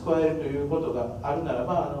つ加えるということがあるなら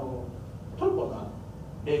ば、トルコの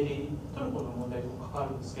例でトルコの問題とも関わ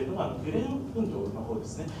るんですけれども、ギュレン運動の方で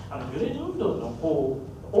すね、ギュレン運動の方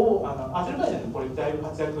をアゼルバイジャンでこれだいぶ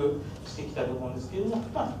活躍してきたと思うんですけれども、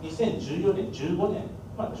2014年、15年、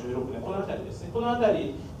16年、この辺りですね、この辺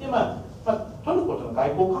りで、トルコとの外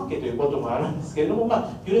交関係ということもあるんですけれども、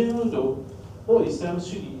ギュレン運動をイスラム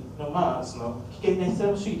主義の、その危険なイスラ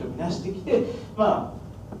ム主義とみなしてきて、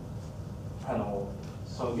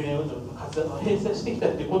そのギュレン運動の活動を閉鎖してきた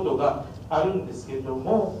ということがあるんですけれど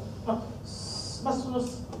も、そ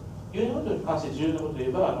に関して重要なことといえ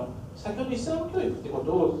ば、先ほどイスラム教育ってこ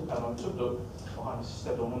とをちょっとお話しし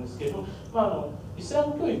たと思うんですけれども、イスラ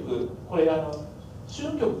ム教育、これ宗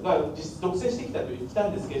教が独占してきたと言った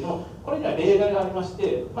んですけれども、これには例外がありまし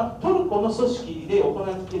て、トルコの組織で行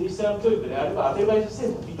っているイスラム教育であれば、アゼルバイジャン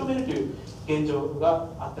政府を認めるという現状が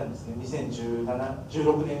あったんですね、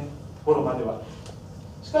2016年頃までは。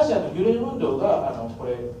しかし、ギュレン運動がこ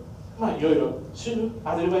れ、いろいろ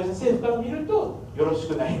アゼルバイジャン政府から見ると、よろし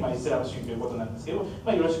くないイスラム宗教ということなんですけど、よ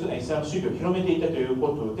ろしくないイスラム宗教を広めていたというこ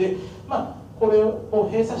とで、これを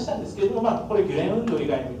閉鎖したんですけれども、これ、ギュレン運動以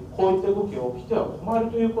外にこういった動きが起きては困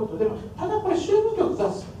るということで、ただこれ、宗務局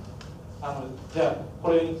がじゃあ、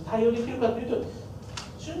これに対応できるかというと、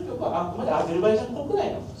宗務局はあくまでアゼルバイジャン国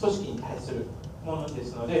内の組織に対するもので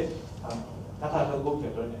すので、なかなか動きが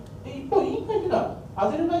取れない。で一方、委員会というのは、ア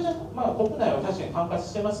ゼルバイジャン、国内は確かに管轄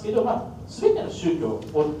してますけど、全ての宗教を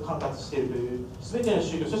管轄しているという、全ての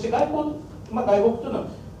宗教、そして外国との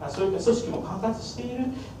そういった組織も管轄している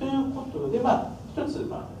ということで、一つ、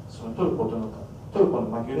そのトルコの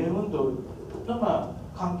ギュレン運動の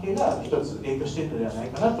関係が一つ影響しているのではない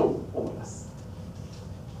かなと思います。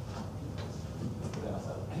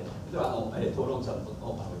では討論者のあり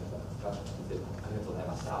がとうござい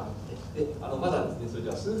ました。でまだですね、それで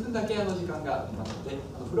は数分だけ時間がありますので、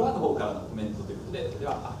フロアの方からのコメントということで、で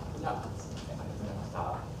はじゃあすみません、ありがとうございまし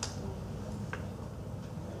た。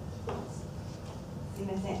すみ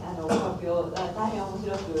ません、発表大変面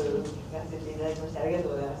白く聞かせていただきましてありがと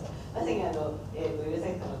うございました。まさに岩崎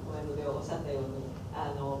さんのコメントでおっしゃったように、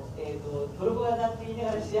トルコ側だって言い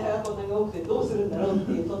ながらシーア派がこんなに多くてどうするんだろうっ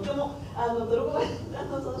ていう、とってもトルコ側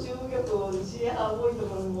のその宗務局をシーア派多いと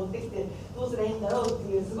ころに持ってきてどうすればいいんだろうっ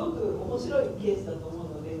ていうすごく面白いケースだと思う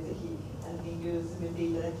ので、ぜひ研究を進めて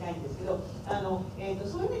いただきたいんですけど、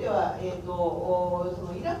そういう意味では、そ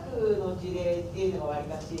のイラクの事例っていうのがわり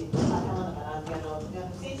かし頭のかなって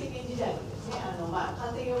政治権時代にですね、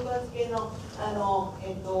完全抑圧系の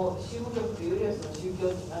宗務局というよりはそ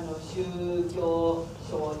の宗教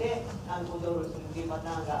省でコントロールするっていうパ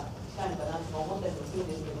ターンが近いのかなと思ったりもするん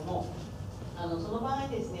ですけども。その場合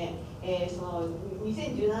ですね、その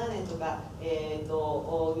2017年とか、2011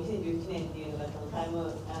年っていうのがそのタイ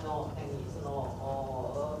ム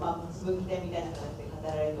分岐点みたいな形で語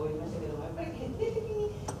られておりましたけども、やっぱり決定的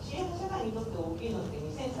にシーア派社会にとって大きいのって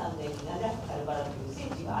2003年にナジャフ・カルバラという聖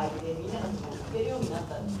地が空いてみんながその行けるようになっ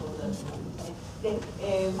たってことだと思うんですね。で、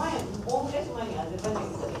大昔前にアゼルバイジャン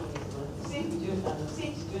に行った時に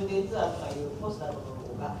聖地巡礼ツアーとかいうポスターとか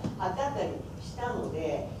が貼ってあったりしたの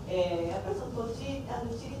で、やっぱりその地理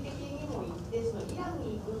的にも行ってそのイラン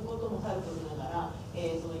に行くこともさることながら、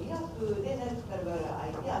そのイラクでナジャフ・カルバラが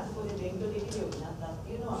空いてあそこで勉強できるようになったっ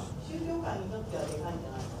ていうのは宗教界にとってはでかいんじ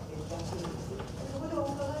ゃないかっていう気がするんです。そこでお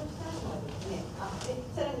伺いしたいのはですね、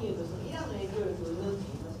さらに言うとそのイランの影響力をうんって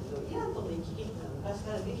言いますけど、イランとの行き来っていうのは昔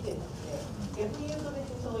からできてるので、逆に言うと別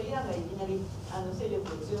にそのイランがいきなり勢力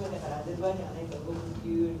を強めたからアゼルバイジャンが何か動くっ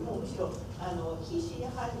ていうよりも、むしろ非シ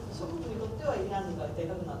ーア派諸国にとってはイランがで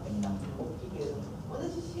かくなってきたっていうのが大きいけれども、同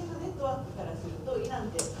じシーア派ネットワークからするとイラ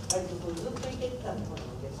ンって割とずっといけてたところ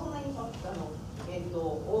なので、そんなに大きな転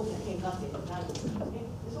換点になるんですよね。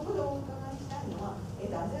でそこでお伺いしたいのは、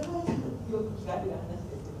アゼルバイジャンのよく聞かれる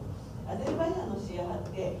話ですけど、アゼルバイジャンのシーア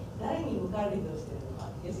派って誰に向かうとしてるの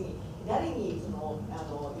か、要するに誰に要する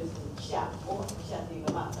に記者っていう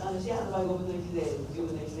か、シーア派の場合5分の1税、10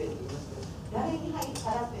分の1税って言いますけど、誰に払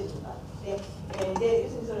ってるのかで、要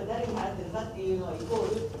するにそれ誰に払ってるかっていうのはイコ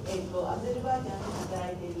ール、アゼルバイジャンで働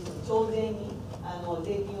いている徴税に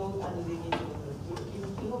税金を寄付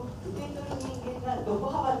金を受け取る人間がどこ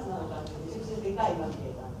派閥なのかってめちゃくちゃでかいわけ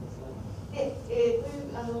なんですよね。で、とい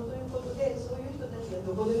うことで、そういう人たちが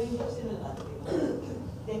どこで勉強してるのかっていうこと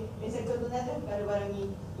で、先ほどナジャフ・カルバラに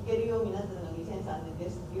行けるようになったのが2003年で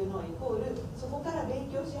すっていうのはイコール、そこから勉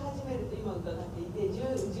強し始めると今伺っていて、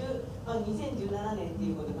2017年って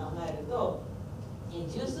いうことを考えると、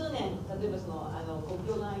十数年、例えばその国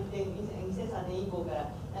境の相手、2003年以降から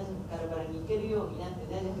ナジャフ・カルバラに行けるようになって、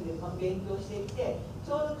ナジャフで勉強してきて、ち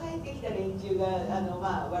ょうど帰ってきた連中が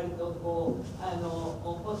割とこう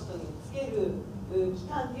ポストにつける期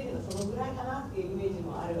間っていうのがそのぐらいかなっていうイメージ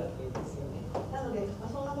もあるわけですよね。なので、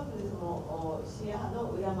そんなことでそのシーア派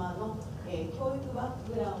の裏側の、教育バッ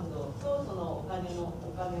クグラウンドとそのお金を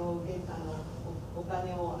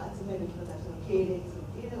集める人たちの系列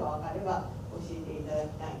っていうのが分かれば教えていただ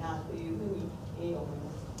きたいなというふうに、思い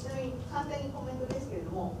ます。ちなみに簡単にコメントですけれ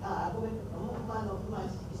ども、質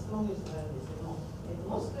問にしてもらうんですけども、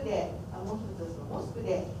モスクでもう一つモスク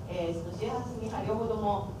で、そのシーア派、スンニ派両方と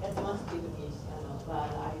もやってますっていうふうに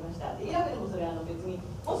ありました。でイラクでもそれ別に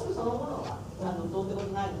モスクそのものはどうってこと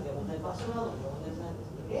なないので同じ場所なので同じなんで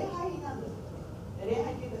すけど、礼拝なんですよね。礼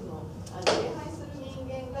拝っていうか礼拝する人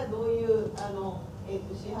間がどういう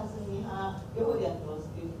シーハスニ派両方でやってます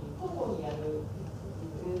っていうふうに交互にやる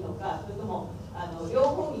のか、それとも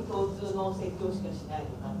両方に共通の説教しかしない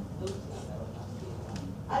のか、どっちなんだろうなっていうのが、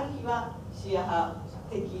ある日はシーア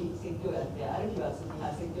派的説教をやって、ある日はスニ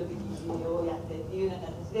派説教的をやってっていうような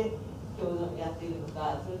形で共同やっているの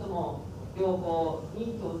か、それとも両方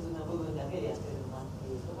に共通な部分だけでやっているのかって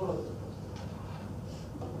いうところをちょっと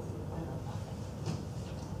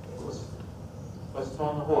ご質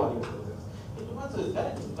問の方ありがとうございます。まず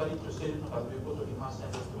誰に向かりとしているのかということに関してな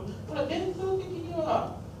んですけど、これは伝統的に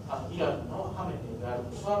はイランのハメネイである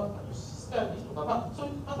とかシスターニとか、そ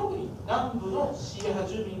ういう特に南部のシーア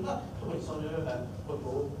派住民が特にそのようなこと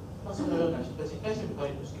を、そのような人たちに対して向か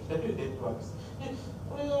りとしてきたという伝統です。で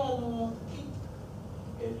これが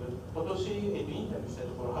今年、インタビューした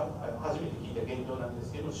ところ初めて聞いた言動なんで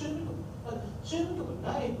すけど、宗務局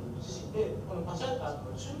内部自身でこの宗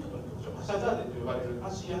務局の局長パシャザーデと呼ばれる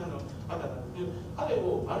シーア派の方なんですけど、彼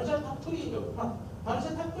をマルジャタップリード、マル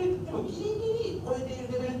ジャタップリードでもギリギリ超えてい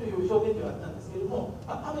るレベルという表現ではあったんですけれども、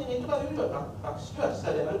ハメネイとかよりは学識は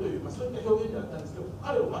下であるという、そういった表現ではあったんですけど、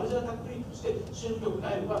彼をマルジャタップリードとして宗務局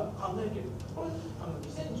内部は考えている。これ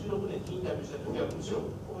2016年にインタビューした時はむしろ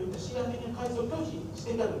こういったシーア的な改造を拒否し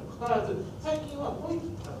ていたのにかかわらず、最近はこういう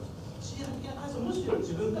シーア的な改造をむしろ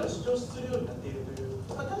自分から主張するようになっているという、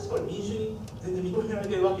確かに民主に全然認められ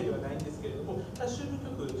ているわけではないんですけれども、宗務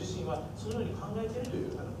局自身はそのように考えているとい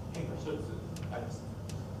う変化が一つあります。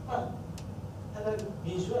ただ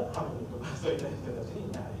民主はハメネイとかそういった人たちに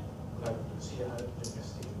やはりシーア派をして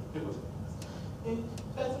いるということになります。で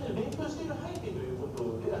2つ目の勉強している背景というこ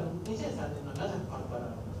とで、2003年のナジャフから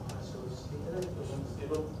のお話をしていただいたと思うんですけ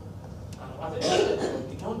ど、アゼルバイジャン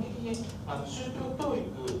に基本的に宗教教育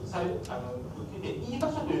受けていい場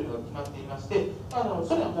所というのが決まっていまして、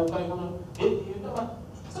ソ連崩壊後の例っていうのは、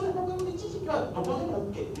ソ連崩壊後の一時期はどこでも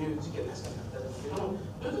OK という時期が確かにあったんですけども、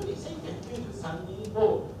徐々に1993年以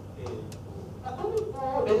降、トル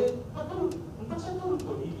コ昔はトル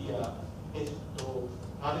コ、リビア、エジプト、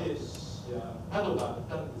マレーシアなどがあっ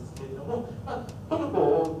たんですけれども、トルコ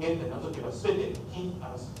を現在除けば全て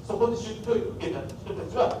そこで宗教教育を受けた人た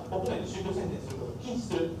ちは国内で宗教宣伝することを禁止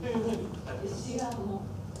するというふうになっています。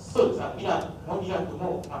そうです。イランもイラク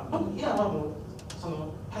も、イランはもうそ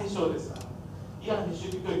の対象です。イランで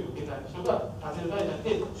宗教教育を受けた人がアゼルバイジャン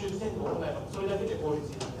で宗教宣伝を行えばそれだけで法律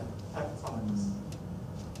違反になる捕まります。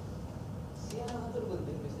シーア派がトルコで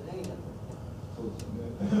勉強して何だった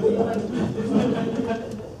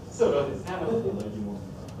そうですね。そうですね。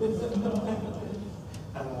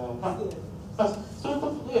そういうこ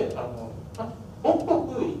とで、ごくご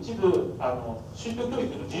く一部宗教教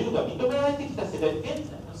育の自由が認められてきた世代、現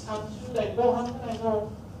在の30代後半ぐらいの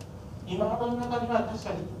今の中には確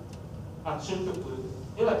かに宗教局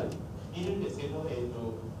ではいるんですけども、イ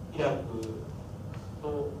ラク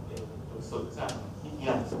と、そうですね、イ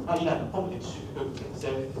ランのコムで宗教教育がさ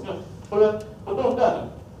れるんですが、これはほとんど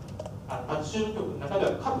宗教局の中で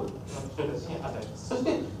は各の人たちに与えます。そし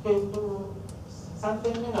て、3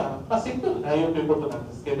点目が、説教の内容ということなん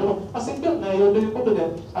ですけれども、説教の内容ということで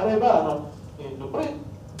あれば、これ、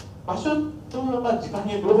場所と時間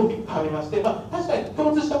によって大きく変わりまして、確かに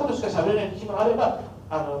共通したことしか喋れない日もあれば、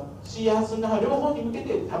シーア派、スンナ派両方に向け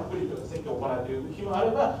てたっぷりと説教を行うという日もあ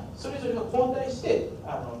れば、それぞれが交代して、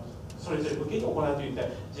それぞれ向けに行うといった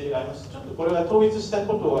事例がありまして、ちょっとこれは統一した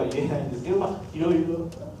ことは言えないんですけど、いろいろ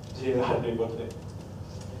事例があるということで。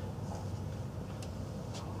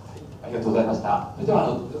ありがとうございました。それで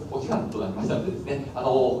はお時間となりましたのでですね、他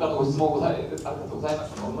のご質問ありがとうございま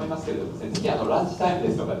すと思いますけれどもですね、ぜひランチタイム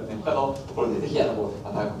ですとかですね、他のところでぜひま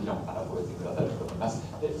た議論ご別にくださると思います。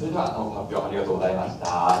それでは発表ありがとうございまし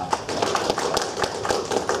た。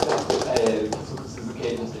早速続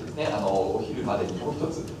けましてですね、お昼までにもう一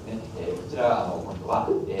つですね、こちら今度は、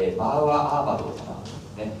マーワ・アーマド様で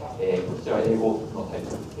すね、こちらは英語のタイト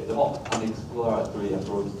ルですけれども、An Exploratory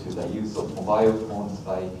Approach to the Use of Mobile Phones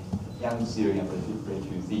by Young Syrian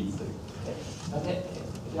Refugees ということで、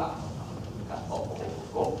では、時間の報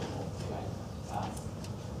告をお願いします。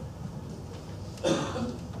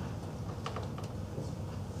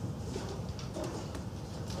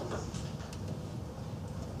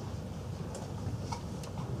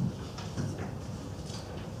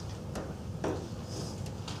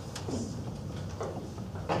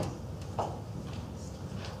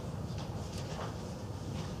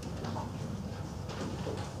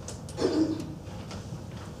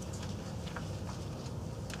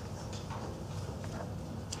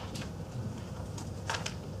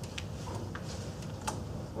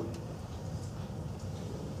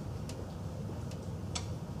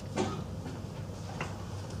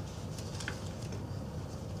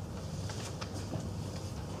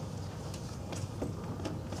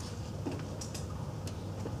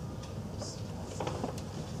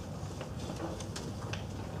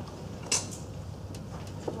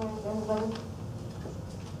everybody.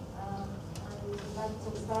 I would like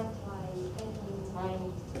to start by thanking my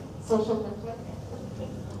social network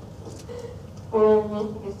for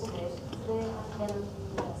making this today. Today I'm going to be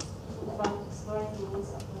about exploring the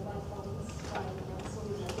use of mobile phones by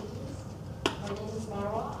Syrian refugees. My name is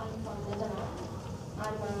Marwa. I'm from Lebanon.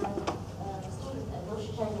 I'm a student at Dosh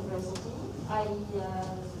University. I in the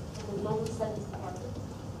Global Studies Department,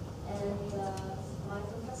 and my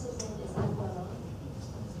professor's name is Ahmad.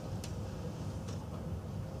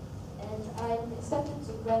 And I'm expected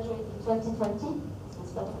to graduate in 2020,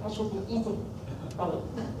 but I should be eating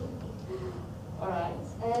probably. All right,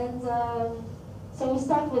 and so we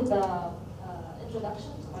start with the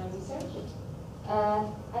introduction to my research.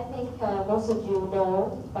 I think most of you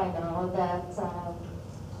know by now that,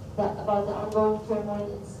 about the ongoing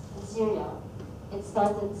turmoil in Syria. It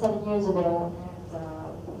started 7 years ago, and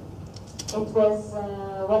it was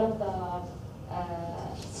one of the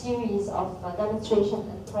series of demonstration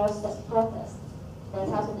and protest that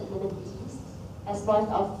happened in the Middle East as part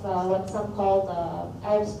of what some call the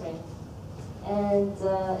Arab Spring. And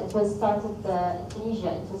it was started in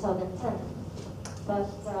Tunisia in 2010. But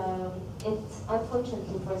it,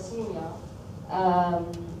 unfortunately for Syria,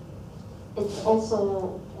 it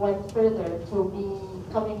also went further to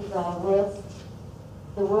becoming the world's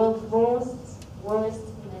worst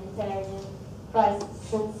humanitarian crisis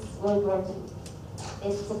since World War II.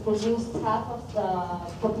 It produced half of the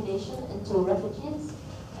population into refugees,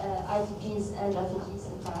 IDPs and refugees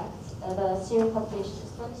in fact. The Syrian population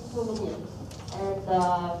is 22 million, and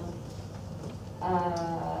the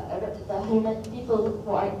people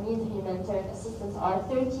who are in need of humanitarian assistance are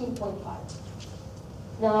 13.5.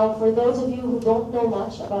 Now, for those of you who don't know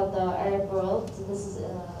much about the Arab world, this is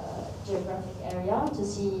a geographic area to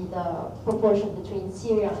see the proportion between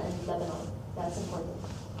Syria and Lebanon. That's important.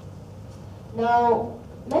 Now,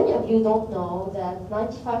 many of you don't know that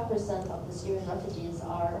 95% of the Syrian refugees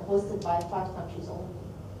are hosted by 5 countries only,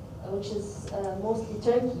 which is mostly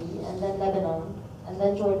Turkey, and then Lebanon, and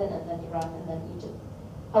then Jordan, and then Iraq, and then Egypt.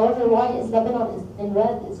 However, why is Lebanon in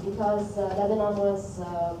red is because Lebanon was,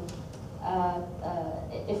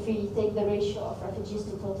 if we take the ratio of refugees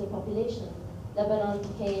to total population, Lebanon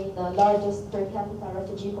became the largest per capita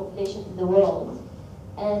refugee population in the world.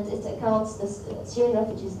 And it accounts, the Syrian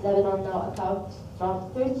refugees in Lebanon now account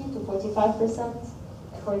from 30 to 45%,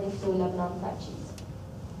 according to Lebanon fact sheet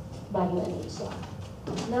by UNHCR.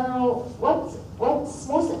 Now, what's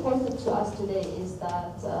most important to us today is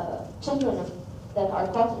that children that are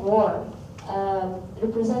caught in war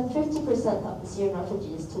represent 50% of the Syrian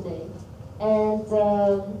refugees today. And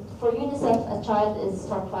for UNICEF, a child is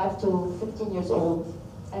from 5 to 15 years old,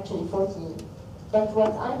 actually 14. But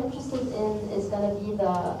what I'm interested in is going to be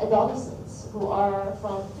the adolescents who are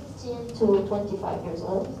from 15 to 25 years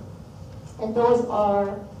old. And those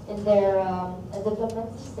are in their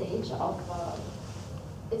developmental stage of,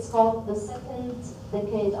 it's called the second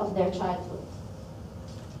decade of their childhood.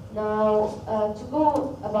 Now, to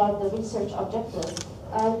go about the research objectives,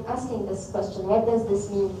 I'm asking this question: what does this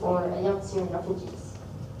mean for young Syrian refugees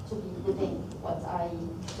to be living what I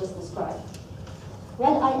just described?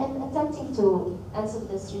 Well, I am attempting to answer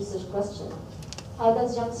this research question. How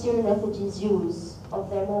does young Syrian refugees' use of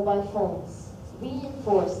their mobile phones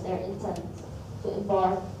reinforce their intent to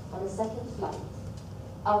embark on a second flight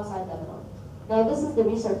outside Lebanon? Now, this is the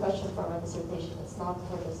research question for my dissertation. It's not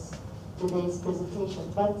for today's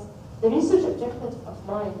presentation, but the research objective of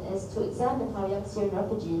mine is to examine how young Syrian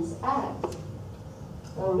refugees act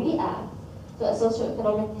or react to a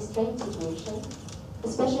socioeconomically strained situation,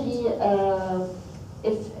 especially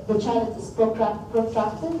if the child is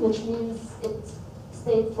protracted, which means it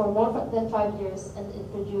stayed for more than 5 years and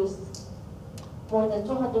it produced more than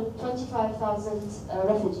 225,000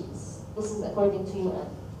 refugees. This is according to UN.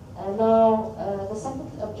 Now, the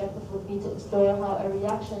second objective would be to explore how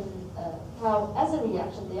as a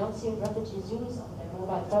reaction, the young Syrian refugees' use of their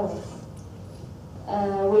mobile phones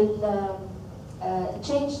will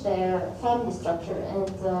change their family structure and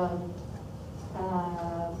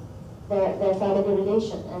their family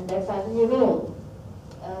relation and their family role.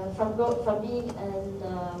 From being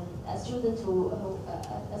a student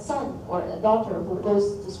a son or a daughter who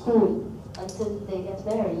goes to school until they get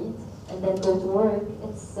married and then go to work,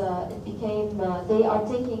 it became, they are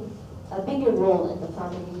taking a bigger role in the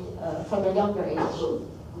family from a younger age.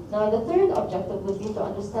 Now, the third objective would be to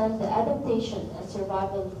understand the adaptation and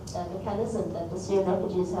survival mechanism that the Syrian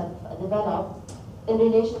refugees have developed in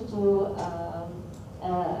relation to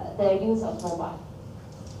their use of mobile.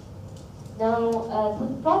 Now, the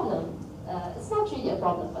problem, it's not really a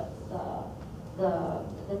problem, but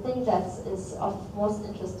the thing that is of most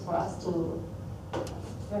interest for us for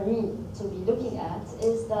me to be looking at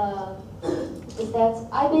is that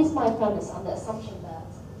I base my premise on the assumption that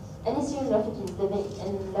any Syrian refugees living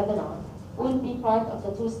in Lebanon will be part of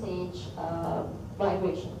the two-stage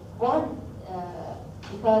migration. One,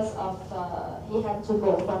 because of he had to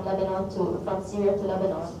go from Syria to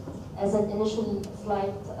Lebanon as an initial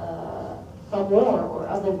flight from war or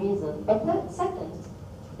other reason. But then second,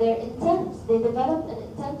 they developed an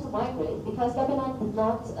intent to migrate because Lebanon did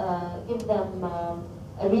not give them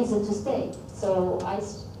a reason to stay. So I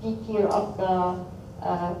speak here of the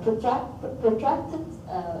protracted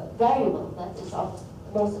variable that is of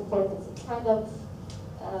most importance. It's kind of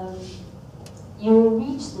you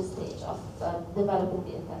reach the stage of developing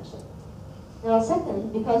the intention. Now,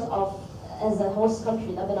 second, because of as a host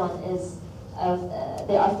country, Lebanon is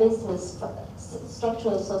they are faced with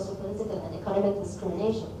structural, socio-political, and economic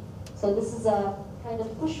discrimination. So this is a kind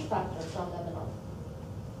of push factor from Lebanon.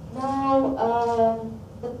 Now,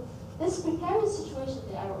 this precarious situation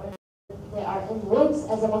they are in works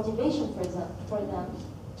as a motivation for them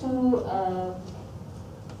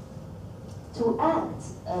to act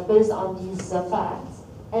based on these facts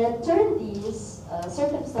and turn these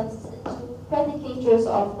circumstances into predicators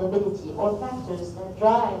of mobility or factors that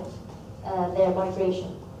drive their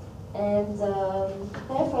migration. And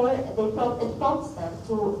therefore, it prompts them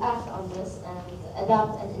to act on this and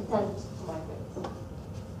adapt an intent to migrate.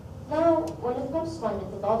 Now, when it comes to my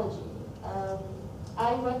methodology,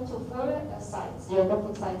 I went to 4 sites,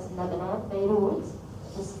 geographic sites in Lebanon, Beirut,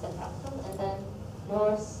 this is the capital, and then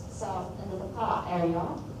north, south, and the Bekaa area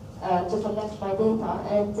to collect my data.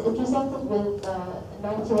 And it resulted with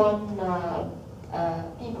 91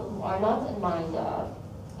 people who are not in my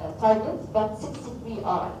target, but 63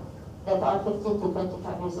 are, that are 15 to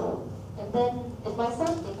 25 years old. And then in my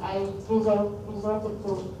sampling, I resorted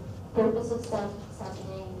to purposive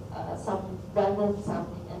sampling, some random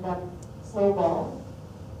sampling, and then snowball.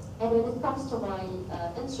 And when it comes to my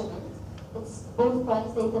instrument, it's both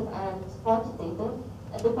quantitative and quantitative.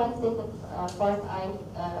 And the quantitative part, I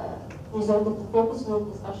resorted to focus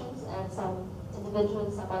group discussions and some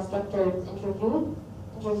individual semi-structured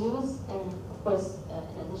interviews, and of course, in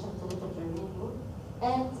addition to literature review.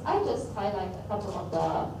 And I just highlight a couple of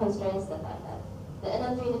the constraints that I had. The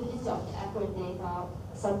unavailability of the accurate data,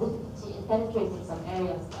 some difficulty in penetrating some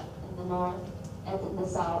areas like in the north and in the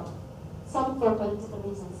south, some for political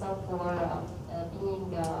reasons, some for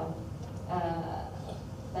being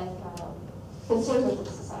conservative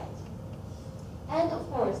society. And of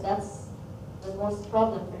course, that's the most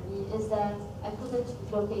problem for me, is that I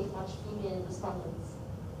couldn't locate much female respondents.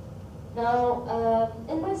 Now,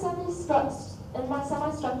 in my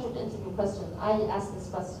semi-structured interview question, I asked this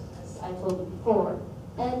question, as I told you before,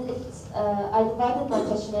 and I divided my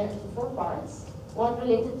questionnaire into 4 parts. One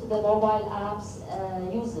related to the mobile apps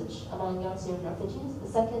usage among young Syrian refugees. The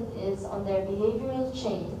second is on their behavioral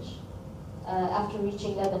change after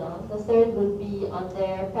reaching Lebanon. The third would be on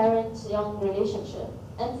their parent-young relationship.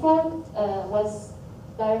 And fourth was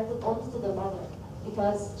directed only to the mother,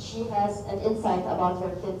 because she has an insight about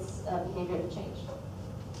her kids' behavioral change.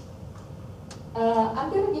 I'm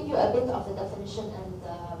going to give you a bit of the definition and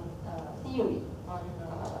theory on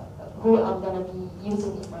who I'm going to be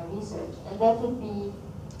using in my research. And that would be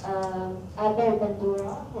Albert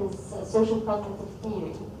Bandura, his social cognitive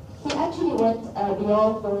theory. He actually went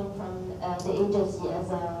beyond going from the agency as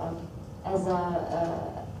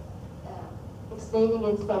explaining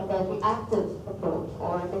it from the reactive approach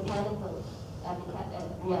or mechanical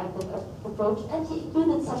reactive approach, and he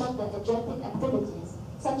included some of the agentic activities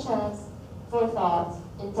such as forethought,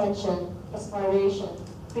 intention, aspiration,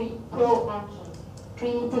 pro-action,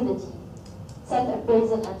 creativity,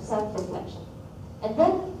 self-appraisal, and self-reflection. And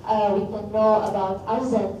then we can know about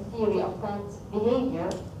Ahmad's theory of planned behavior,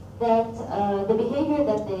 that the behavior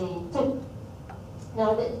that they took.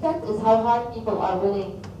 Now, the intent is how hard people are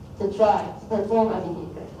willing to try to perform a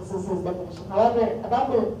behavior. This is his definition. However,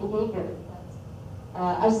 about the behavior that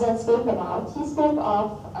Ahmad spoke about, he spoke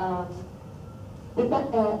of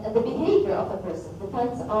the behavior of a person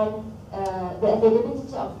depends on the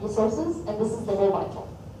availability of resources, and this is the mobile phone.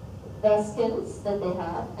 The skills that they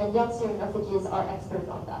have, and young Syrian refugees are expert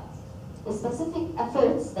on that. The specific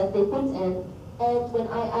efforts that they put in, and when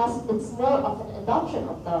I asked, it's more of an adoption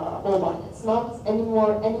of the mobile. It's not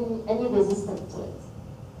anymore any resistance to it.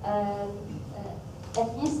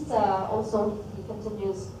 At least also he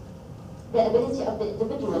continues the ability of the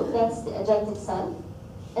individual. That's the agentic self,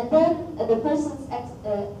 and then the person's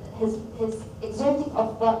his exerting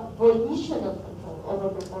of volitional control over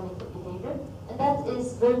performing the behavior, and that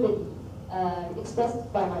is verbally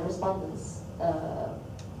expressed by my respondents.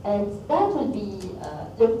 And that would be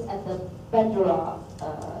looked at the Bandura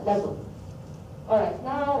level. All right,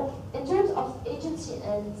 now in terms of agency,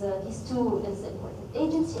 and these two is important,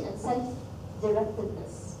 agency and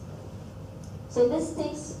self-directedness. So this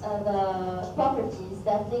takes the properties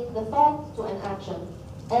that link the thought to an action,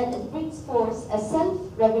 and it brings forth a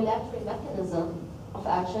self-regulatory mechanism of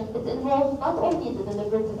action. It involves not only the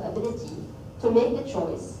deliberative ability to make a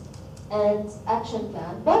choice and action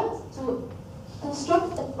plan, but to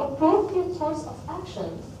construct an appropriate course of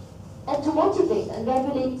action and to motivate and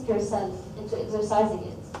regulate yourself into exercising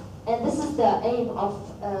it. And this is the aim of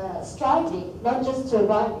striving, not just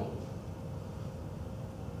surviving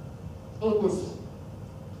aimlessly.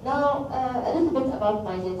 Now, a little bit about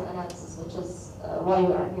my data analysis, which is why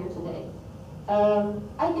we are here today.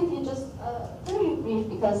 I'll give you just very brief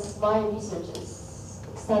because my research is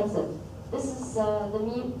extensive. This is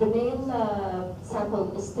the male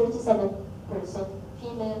sample is 37 person,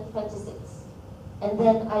 female 26. And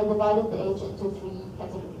then I divided the age into 3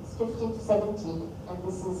 categories, 15 to 17, and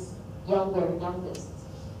this is youngest.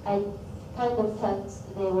 I kind of felt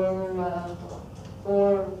they were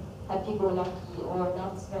more happy-go-lucky or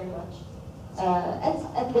not very much.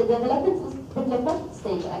 At the development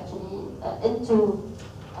stage, actually, into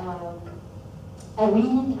a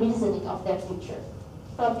reasoning of their future.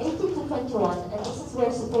 From 18 to 21, and this is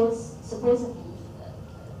where supposedly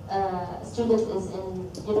a student is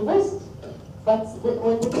in university. But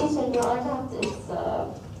when the case when you are not,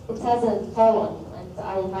 it hasn't fallen, and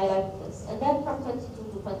I highlight this. And then from 22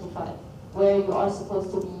 to 25, where you are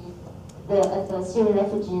supposed to be at the Syrian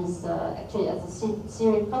refugees, actually as a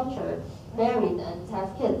Syrian culture, married and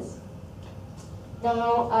have kids.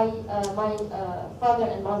 Now, my father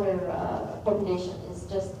and mother population is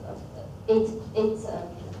just eight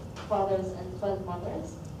fathers and 12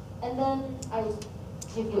 mothers. And then I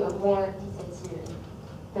give you a more detailed here in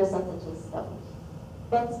percentages.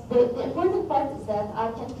 But the important part is that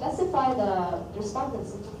I can classify the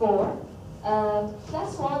respondents into 4.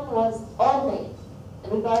 Class 1 was all male,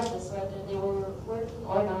 regardless whether they were working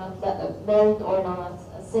or not, married or not,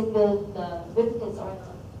 single, with kids or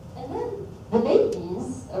not. And then the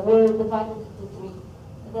ladies were divided into 3.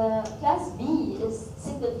 The class B is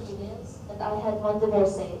single females, and I had one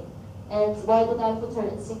divorcee. And why did I put her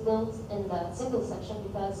in the single section?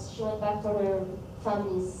 Because she went back to her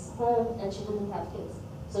family's home and she didn't have kids.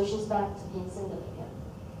 So she's back to being single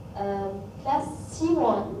again. Class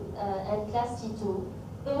C1 and class C2,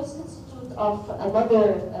 those constitute of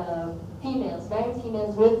another females, married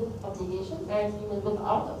females with obligation, married females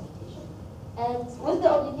without obligation. And with the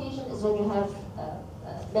obligation is when you have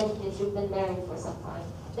many kids, you've been married for some time.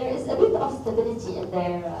 There is a bit of stability in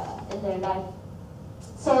their life.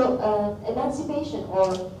 So emancipation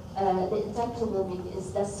or the intent to moving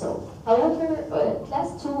is less so. However,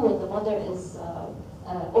 class 2, when the mother is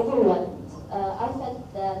overwhelmed, I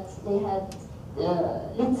felt that they had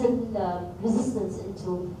little resistance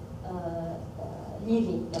into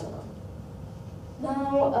leaving Lebanon.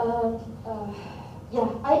 Now, yeah,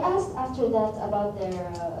 I asked after that about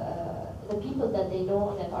the people that they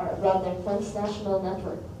know that are abroad, their transnational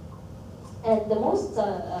network. And the most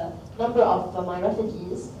number of my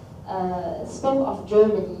refugees spoke of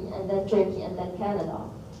Germany, and then Turkey, and then Canada,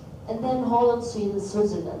 and then Holland, Sweden,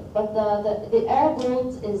 Switzerland. But the Arab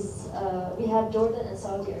world is, we have Jordan and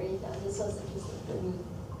Saudi Arabia, and this was interesting for me,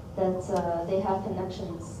 that they have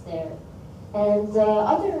connections there. And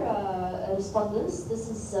other respondents, this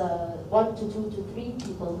is 1 to 2 to 3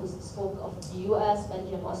 people who spoke of the US,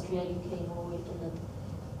 Belgium, Austria, UK, Norway, Finland.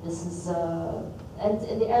 This is, and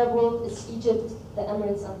in the Arab world, it's Egypt, the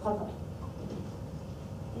Emirates, and Qatar.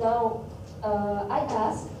 Now, I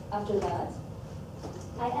asked after that,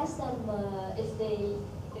 I asked them if they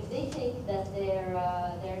think that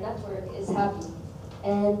their network is happy,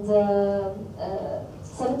 and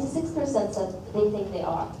 76% said they think they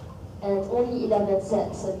are, and only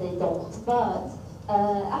 11% said they don't. But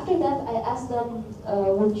after that, I asked them,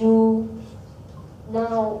 would you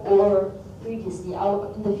now or previously,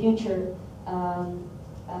 or in the future,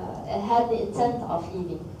 had the intent of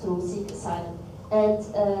leaving to seek asylum? And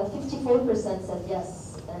 54% said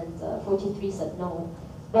yes, and 43% said no.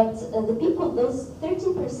 But the people, those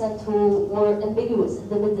 13% who were ambiguous in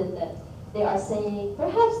the middle, that they are saying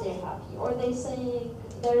perhaps they're happy, or they saying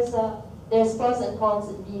there's pros and cons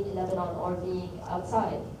in being in Lebanon or being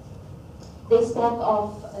outside. They spoke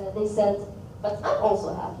of, they said, but I'm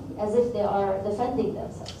also happy, as if they are defending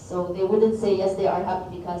themselves. So they wouldn't say yes, they are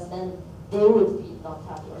happy, because then they would be not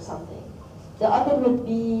happy or something. The other would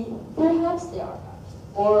be perhaps they are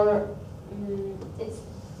happy, or it's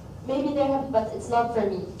maybe they're happy, but it's not for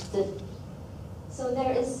me. So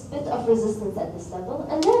there is a bit of resistance at this level.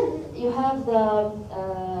 And then you have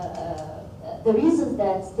the reasons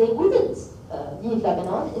that they wouldn't leave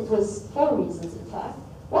Lebanon. It was 4 reasons, in fact.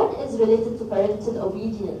 One is related to parental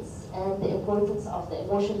obedience and the importance of the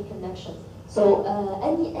emotional connection. So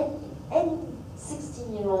any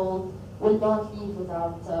 16-year-old will not leave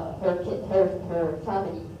without her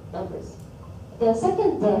family members. The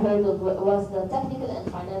second hurdle was the technical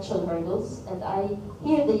and financial hurdles, and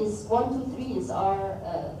here these 1, 2, 3s are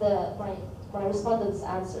my respondents'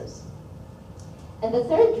 answers. And the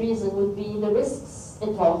third reason would be the risks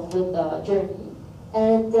involved with the journey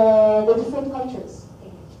and the different cultures.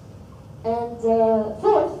 And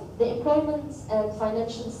fourth, the employment and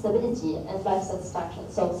financial stability and life satisfaction.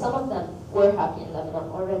 So some of them were happy in Lebanon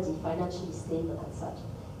already, financially stable and such.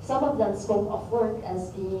 Some of them spoke of work as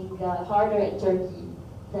being harder in Turkey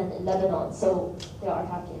than in Lebanon, so they are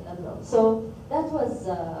happy in Lebanon. So that was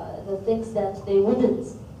the things that they wouldn't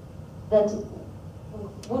let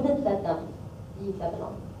them leave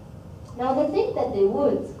Lebanon. Now the thing that they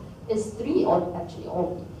would is 3 actually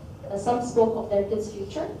only. Some spoke of their kids'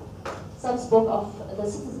 future. Some spoke of the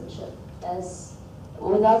citizenship as,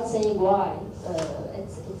 without saying why,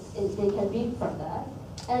 they can read from that.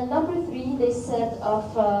 And number 3, they said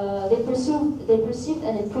they perceived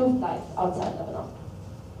an improved life outside Lebanon.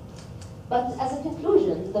 But as a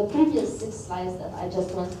conclusion, the previous 6 slides that I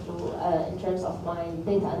just went through in terms of my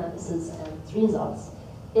data analysis and results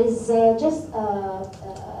is just a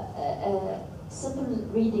simple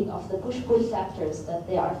reading of the push-pull factors that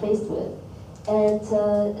they are faced with, and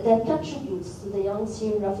that contributes to the young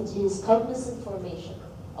Syrian refugees' cognizant formation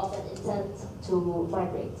of an intent to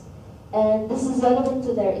migrate. And this is relevant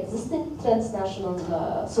to their existing transnational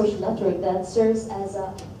social network that serves as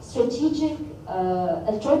a strategic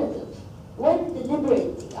alternative when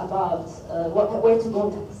deliberating about where to go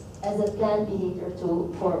next, as a planned behavior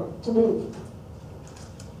to move.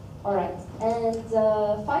 All right, and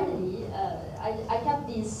finally, I kept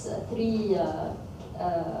these 3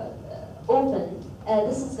 open.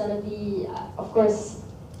 This is going to be, of course,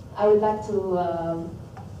 I would like to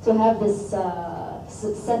have this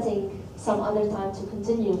setting some other time to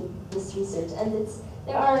continue this research. And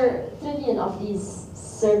there are a trillion of these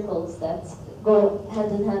circles that go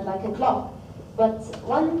hand in hand like a clock. But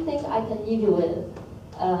one thing I can leave you with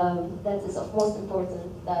that is of most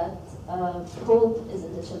important, that hope is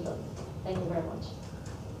in the children. Thank you very much.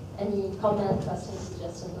 Any comment, question,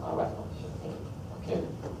 suggestion, or welcome? Thank you. Okay,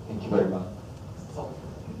 thank you very much. そう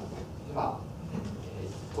では、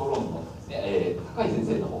討論のですね、高井先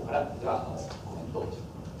生の方からではコメントを先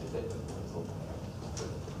生どうぞお願いします。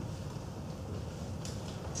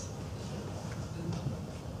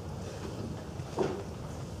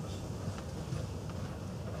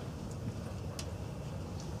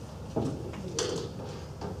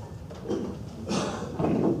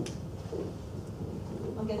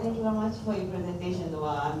Okay, thank you very much for your presentation.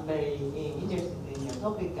 I'm very interested in your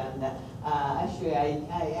topic, and actually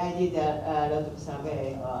I did a lot of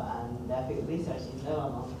survey and research in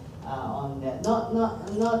Lebanon on the not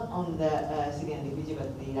on the Syrian refugee but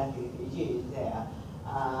the Iraqi refugees there.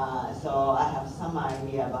 So I have some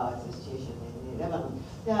idea about the situation in Lebanon.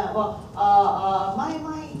 Well,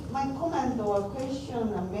 my comment or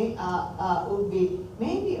question would be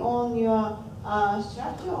maybe on your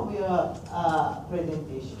structure of your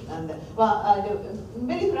presentation. And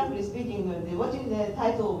very frankly speaking, what is the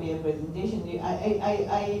title of your presentation?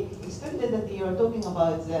 I expected that you are talking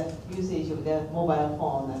about the usage of the mobile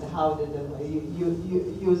phone and how the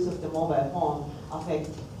use of the mobile phone affect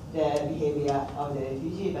the behavior of the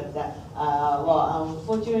refugee. But well,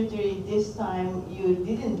 unfortunately, this time you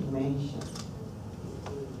didn't mention.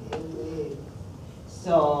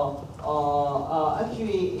 So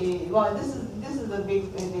actually, well, this is the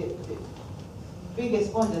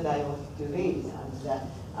biggest point that I want to raise, and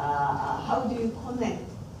how do you connect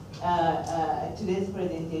today's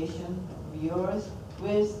presentation of yours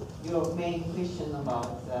with your main question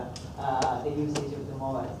about the usage of the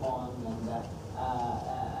mobile phone and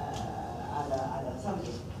other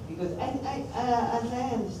subjects? Because as I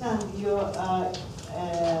understand your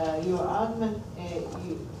argument,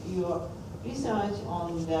 your research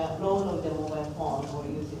on the role of the mobile phone or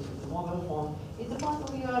usage of the mobile phone is a part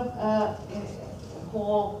of your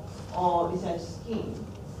whole research scheme,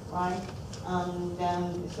 right? And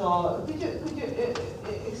so could you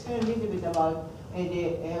explain a little bit about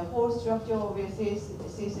the whole structure of your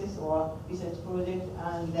thesis or research project,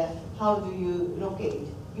 and how do you locate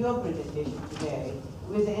your presentation today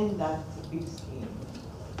within that big scheme?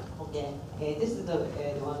 Okay, this is the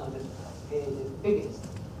one of the biggest.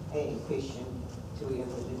 question to your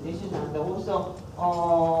presentation, and also,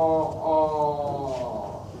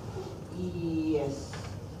 yes,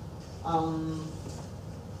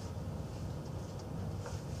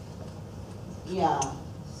 yeah,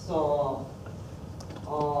 so,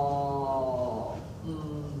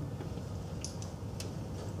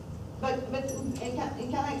 but can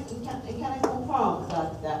I confirm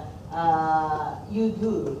that you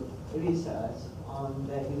do research on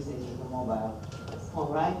the usage of the mobile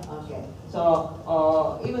phone, right? Okay.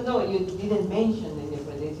 So even though you didn't mention in your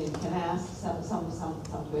presentation, can I ask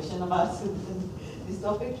some question about this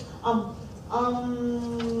topic?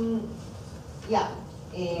 Yeah.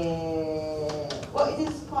 Well, it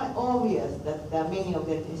is quite obvious that many of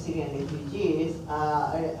the Syrian refugees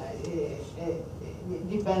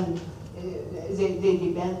they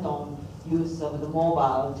depend on use of the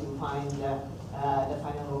mobile to find the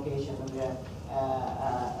final location of the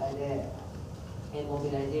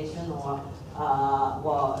mobilization or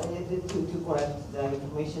to collect the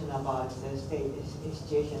information about the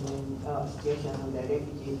situation of the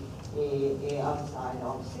refugee outside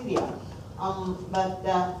of Syria. But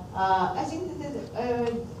I think that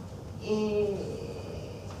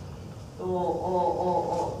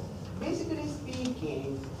basically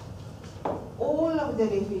speaking, all of the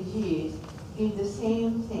refugees did the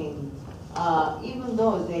same thing, even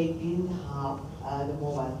though they didn't have the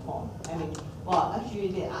mobile phone. I mean, well, actually,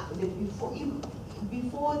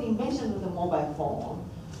 before the invention of the mobile phone,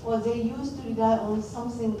 well, they used to rely on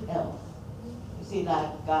something else. You see,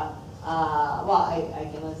 like, well, I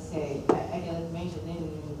cannot say, I cannot mention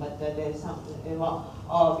anything, but there's something. Well,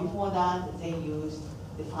 before that, they used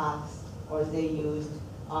the fax, or they used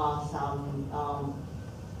some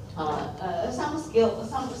skill,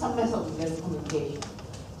 some method of communication.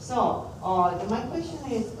 So my question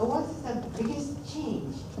is, what is the biggest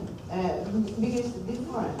change, biggest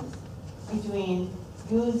difference between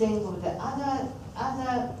using the other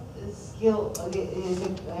skill,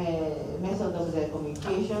 method of the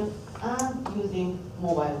communication and using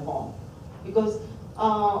mobile phone? Because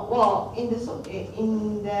well, in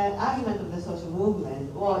the argument of the social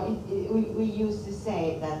movement, well, we used to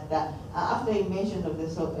say that after invention of the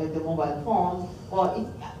mobile phone, well,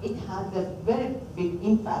 it had a very big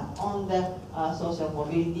impact on the social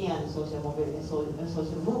mobility and social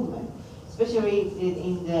movement, especially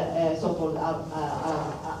in the so-called Arab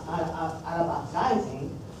uprising.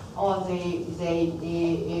 Or they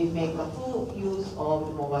make a full use of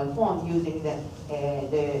the mobile phone using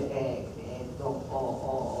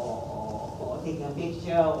or taking a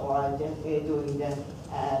picture or just doing the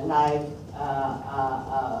live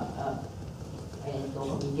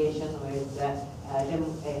communication with a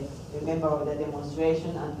member of the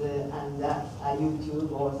demonstration and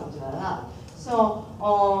YouTube or something like that. So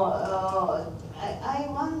I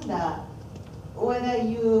wonder whether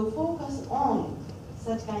you focus on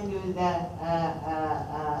such kind of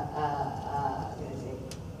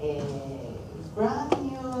brand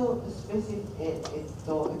new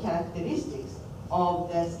specific characteristics of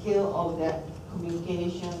the skill of the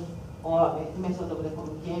communication or method of the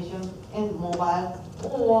communication and mobile,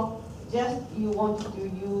 or just you want to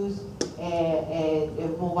use a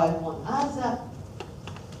mobile phone as a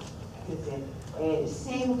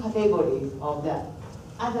same category of the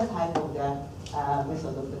other type of the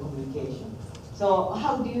method of the communication. So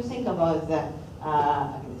how do you think about the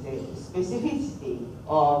specificity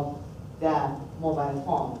of the mobile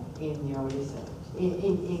phone in your research,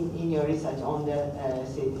 in your research on the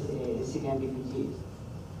Syrian refugees?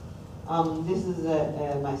 This is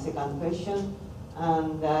my second question.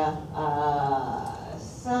 And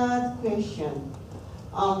third question.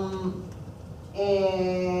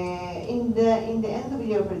 In the end of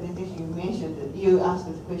your presentation, you mentioned that you asked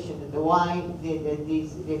the question that why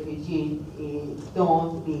these refugees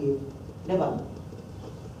don't leave Lebanon.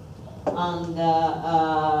 And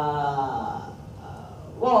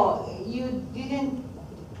well, you didn't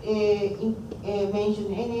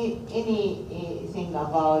mention anything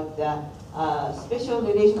about the special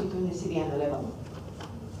relation between the Syria and the Lebanon.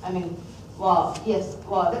 I mean, well, yes,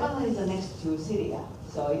 well, Lebanon is next to Syria,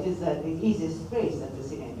 so it is the easiest place that the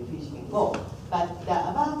Syrian refugees can go. But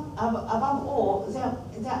above all,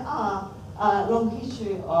 there are a long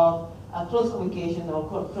history of close communication or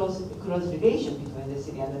close relation between the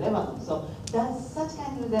Syria and the Lebanon. So does such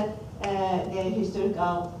kind of the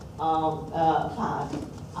historical fact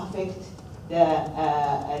affect the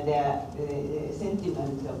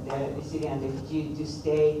sentiment of the Syrian refugees to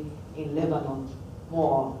stay in Lebanon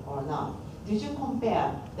more or not? Did you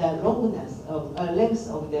compare the length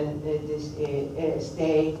of the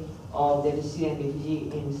stay of the Syrian refugee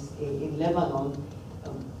in Lebanon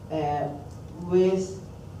with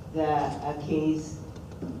the case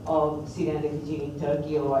of Syrian refugee in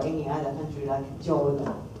Turkey or any other country like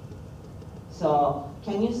Jordan. So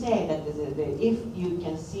can you say that if you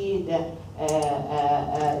can see that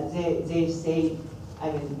they stay,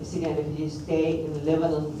 I mean, Syrian refugees stay in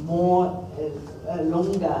Lebanon more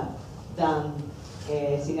longer than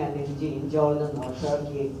Syrian refugee in Jordan or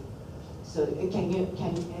Turkey? So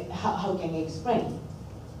how can you explain?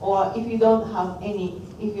 Or if you don't have any,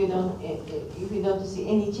 if you don't see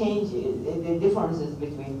any changes, the differences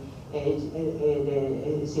between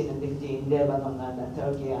the Syrian refugee in Lebanon and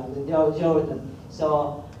Turkey and Jordan,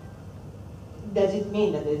 so does it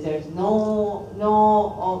mean that there's no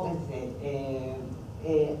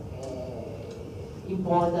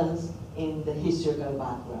importance in the historical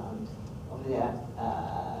background of their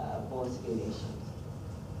both relations?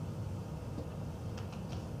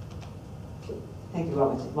 Thank you very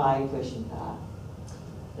much. My question.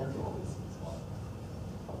 That's all.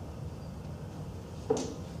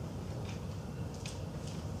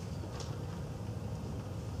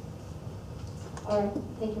 All right,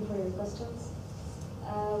 thank you for your questions.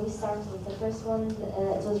 We start with the first one.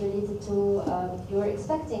 It was related to, you were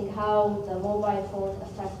expecting how the mobile phone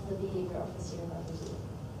affects the behavior of the Syrian refugee.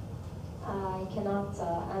 I cannot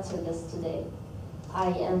answer this today. I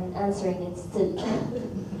am answering it still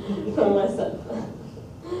for myself.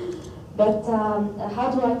 But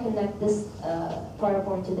how do I connect this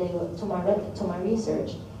PowerPoint today to my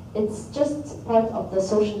research? It's just part of the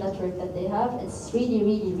social network that they have. It's really,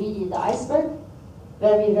 really, really the iceberg,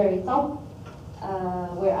 very, very top,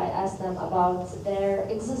 where I asked them about their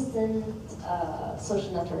existing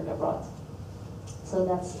social network abroad. So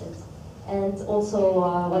that's it. And also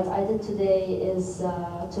what I did today is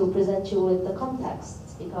to present you with the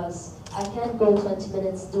context, because I can't go 20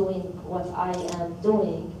 minutes doing what I am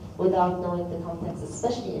doing without knowing the context,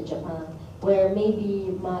 especially in Japan, where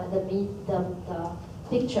maybe the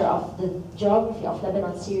picture of the geography of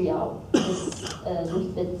Lebanon, Syria is a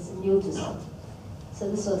little bit new to some. So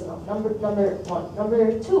this was number one.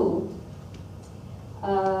 Number two,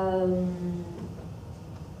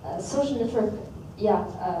 social network,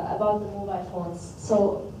 about the mobile phones.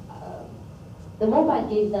 So the mobile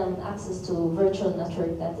gave them access to virtual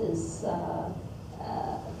network that is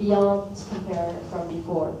beyond compare from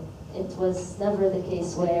before. It was never the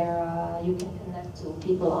case where you can connect to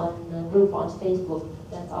people on a group on Facebook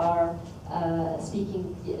that are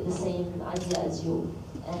speaking the same idea as you,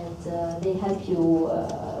 and they help you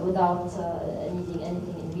without needing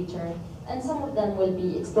anything in return. And some of them will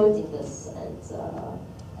be exploiting this and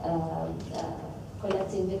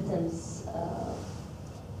collecting victims.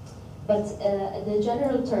 But the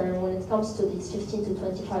general term, when it comes to these 15 to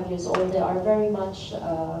 25 years old, they are very much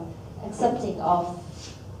accepting of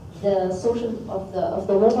the of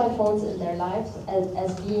the mobile phones in their lives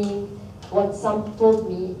as being what some told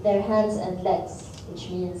me, their hands and legs, which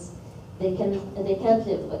means they can't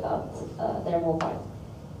live without their mobile.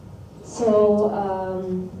 So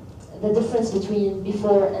the difference between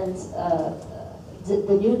before and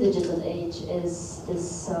the new digital age is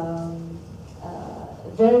this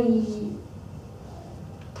very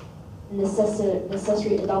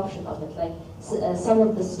necessary adoption of it. Like some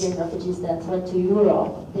of the Syrian refugees that went to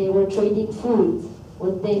Europe, they were trading food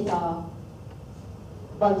with data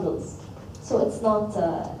bundles. So it's not,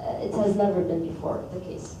 it has never been before the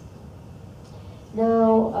case.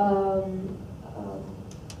 Now,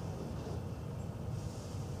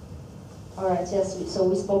 all right, yes, so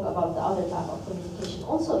we spoke about the other type of communication.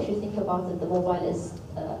 Also, if you think about it, the mobile is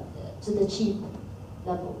to the cheap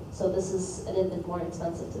level. So this is a little bit more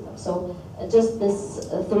expensive to them. So just this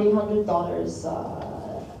 $300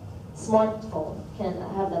 smartphone can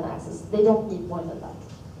have them access. They don't need more than that.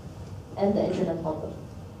 And the internet bundle.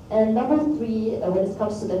 And number three, when it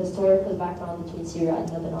comes to the historical background between Syria and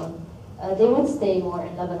Lebanon, they would stay more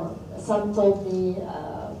in Lebanon. Some told me,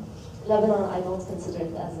 Lebanon, I don't consider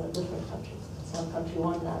it as a different country. It's one country,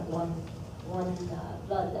 one land, one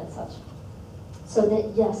blood and such. So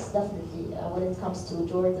yes, definitely, when it comes to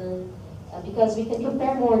Jordan, because we can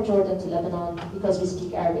compare more Jordan to Lebanon because we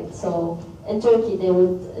speak Arabic. So in Turkey, they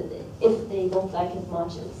would, if they don't like it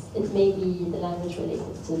much, it may be the language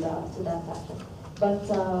related to that factor. But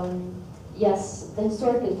yes, the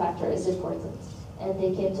historical factor is important. And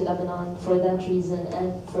they came to Lebanon for that reason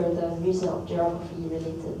and for the reason of geography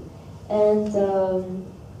related. And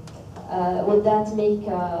would that make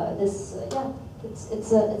this,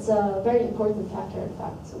 it's a very important factor, in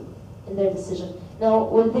fact, in their decision. Now,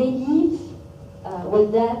 will they leave?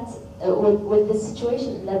 Would the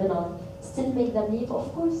situation in Lebanon still make them leave?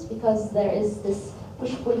 Of course, because there is this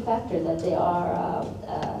push-pull factor that they are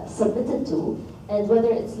submitted to, and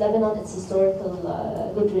whether it's Lebanon, its historical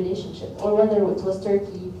good relationship, or whether it was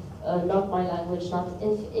Turkey, not my language, not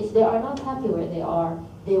if they are not happy where they are,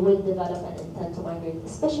 they will develop an intent to migrate,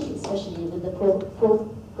 especially with the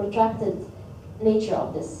protracted nature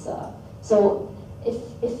of this. So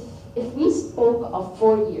if we spoke of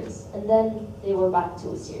 4 years and then they were back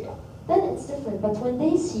to Syria, then it's different. But when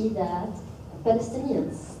they see that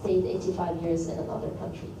Palestinians stayed 85 years in another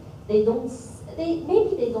country,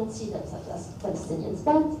 maybe they don't see themselves as Palestinians,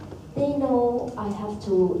 but they know I have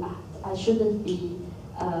to act. I shouldn't be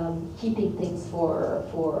keeping things for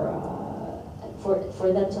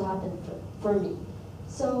them to happen for me.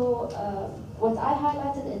 So what I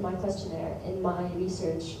highlighted in my questionnaire, in my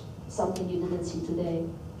research, something you didn't see today,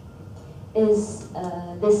 is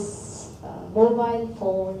this mobile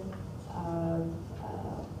phone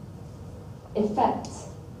effect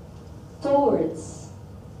towards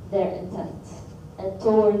their intent and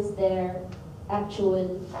towards their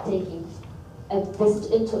actual taking this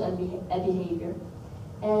into a behavior.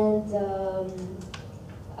 And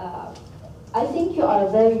I think you are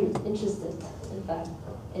very interested, in fact,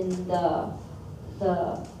 in the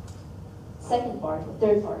second part, or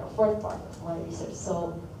third part, or fourth part of my research.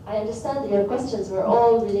 So I understand that your questions were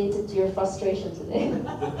all related to your frustration today.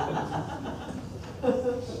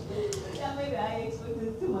 Yeah, maybe I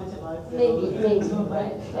expected too much about Maybe, right.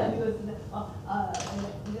 Because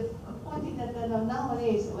the point is that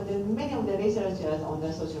nowadays, many of the researchers on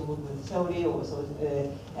the social movement theory or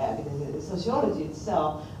sociology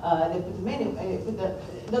itself, they put a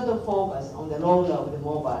lot of focus on the role of the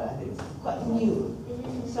mobile, and it's quite new.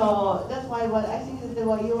 So that's why what I think is that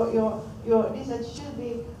your research should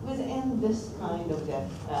be within this kind of the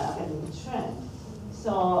academic trend.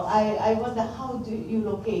 So I wonder, how do you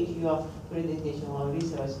locate your presentation or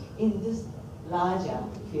research in this larger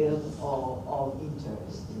field of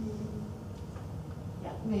interest?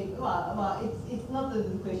 Yeah, maybe. Well, it's not a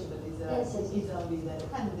question, but it's only the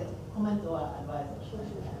kind of the comment or advice.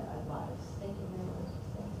 Advice. Thank you very much.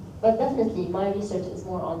 But definitely, my research is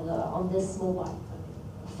more on this mobile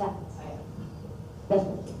fact.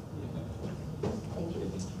 Definitely. Thank you.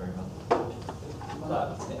 Thank you very much. まだ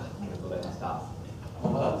ですね、ありがとうございました。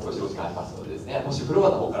まだ少しお時間ありますのでですね、もしフロア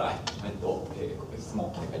の方からコメント、質問を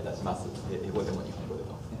お願いいたします。英語でも日本語で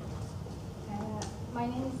もですね。My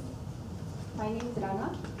name is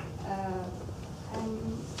Rana. I'm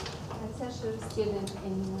a research student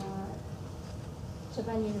in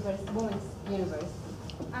Japan University, Women's University.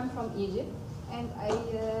 I'm from Egypt, and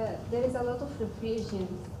there is a lot of refugees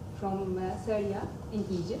from Syria in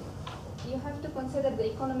Egypt. You have to consider the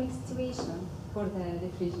economic situation for the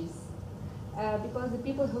refugees. Because the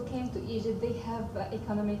people who came to Egypt, they have a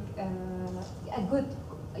good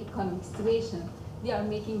economic situation. They are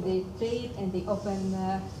making the trade and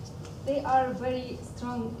they are very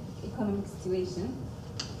strong economic situation.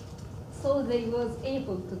 So they was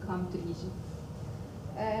able to come to Egypt.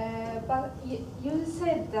 But you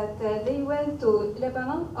said that they went to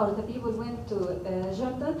Lebanon, or the people went to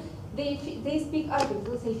Jordan. They speak Arabic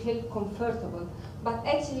because they feel comfortable. But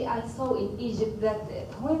actually, I saw in Egypt that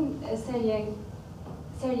when Syrians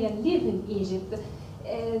live in Egypt,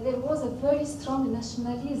 there was a very strong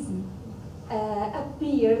nationalism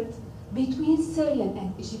appeared between Syrian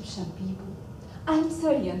and Egyptian people. I'm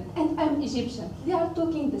Syrian and I'm Egyptian. They are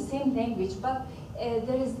talking the same language, but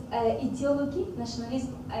there is ideology,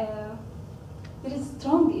 nationalism. There is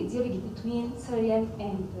strong ideology between Syrian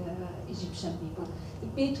and Egyptian people,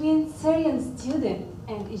 between Syrian student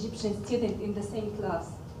and Egyptian student in the same class.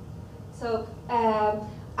 So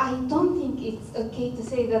I don't think it's okay to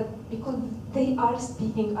say that because they are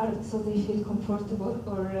speaking Arabic, so they feel comfortable,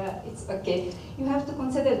 or it's okay. You have to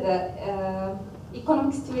consider the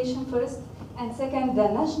economic situation first, and second, the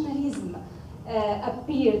nationalism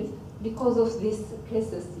appeared because of this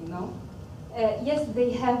crisis, you know. Yes,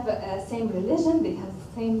 they have same religion, they have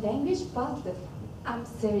same language, but I'm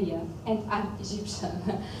Syrian and I'm Egyptian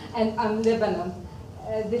and I'm Lebanon.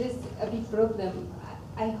 There is a big problem.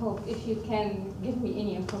 I hope if you can give me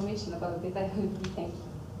any information about it, I would be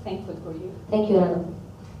thankful for you. Thank you, Rana.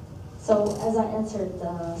 So as I answered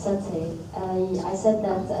Sensei, I said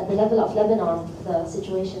that at the level of Lebanon, the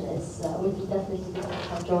situation will be definitely different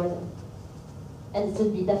from Jordan, and it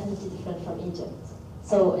will be definitely different from Egypt.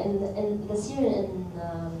 So in the Syrian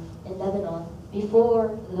in Lebanon,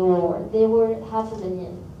 before the war, they were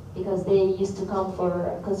 500,000 because they used to come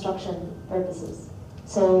for construction purposes.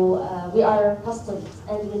 So we are accustomed,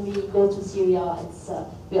 and when we go to Syria,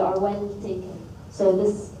 we are well taken. So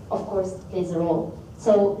this, of course, plays a role.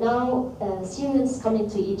 So now Syrians coming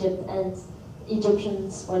to Egypt and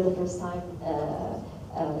Egyptians for the first time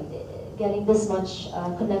getting this much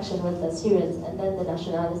connection with the Syrians, and then the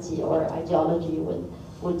nationality or ideology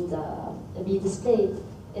would be displayed.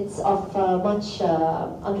 It's of much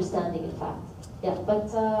understanding, in fact. Yeah, but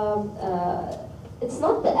it's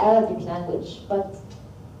not the Arabic language, but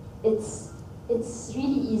it's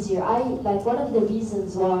really easier. Like one of the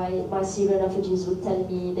reasons why my Syrian refugees would tell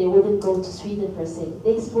me they wouldn't go to Sweden per se,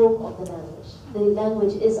 they spoke of the language. The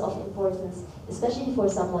language is of importance, especially for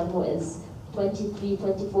someone who is 23,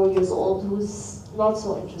 24 years old, who's not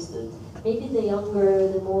so interested. Maybe the younger,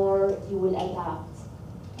 the more you will adapt,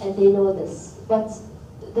 and they know this. But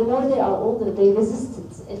the more they are older, they resist it.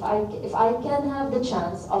 If I can have the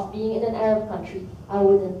chance of being in an Arab country, I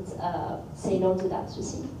wouldn't say no to that, you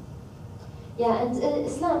see. Yeah, and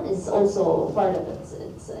Islam is also part of it.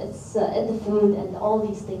 It's and the food and all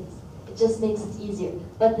these things. It just makes it easier.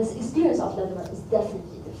 But this experience of Lebanon is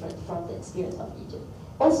definitely different from the experience of Egypt.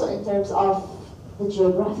 Also in terms of the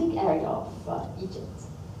geographic area of Egypt.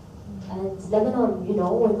 And Lebanon, you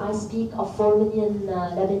know, when I speak of 4 million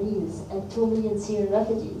Lebanese and 2 million Syrian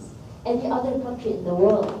refugees, any other country in the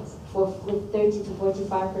world with 30 to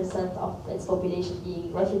 45% of its population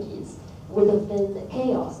being refugees would have been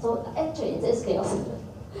chaos. So actually it is chaos.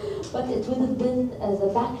 But it would have been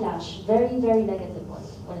the backlash, very, very negative one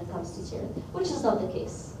when it comes to Syria, which is not the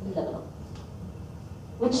case in Lebanon.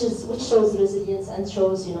 Which shows resilience and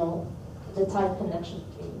shows, you know, the tight connection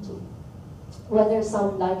between the two. Whether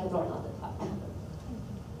some like it or not, in fact.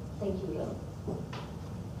 Thank you, Will.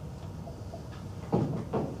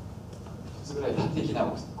 一つぐらい端的な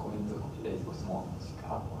コメント、ご質問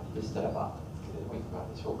がおありでしたらば、けれどもいかが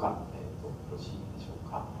でしょうか。よろしいでしょう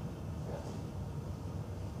か。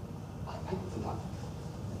はい、それでは。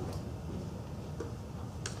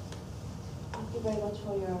Thank you very much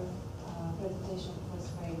for your presentation. It was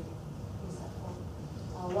very insightful.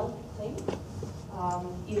 One thing,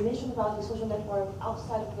 you mentioned about the social network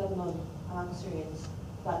outside of Lebanon among Syrians,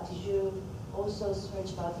 but did you also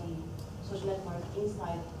search about the social network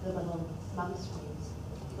inside Lebanon among Syrians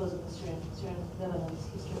because of the Syrian-Lebanon's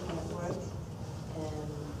historical networks and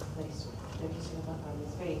the Syrian background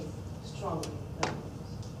is very strong.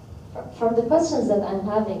 From the questions that I'm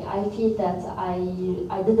having, I feel that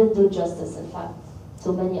I didn't do justice, in fact,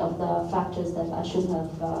 to many of the factors that I should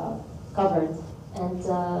have covered. And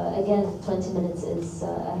again, 20 minutes is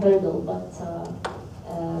a hurdle, but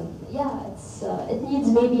yeah, it needs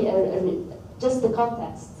maybe just the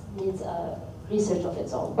context needs research of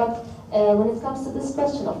its own. But when it comes to this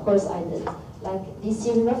question, of course I did. Like these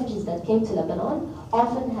Syrian refugees that came to Lebanon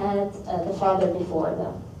often had the father before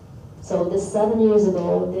them. So this 7 years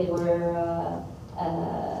ago, they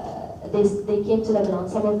came to Lebanon,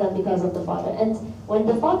 some of them because of the father. And when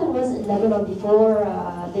the father was in Lebanon before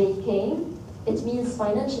they came, it means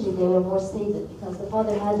financially they were more stable because the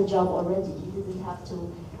father had a job already. He didn't have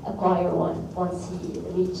to acquire one once he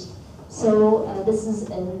reached. So this is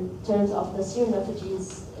in terms of the Syrian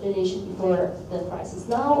refugees' relation before the crisis.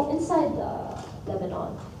 Now inside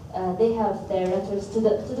Lebanon, they have their networks to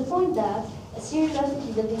the point that a Syrian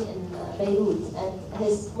refugee living in Beirut, and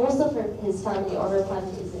most of his family or her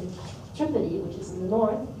family is in Tripoli, which is in the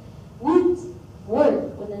north, would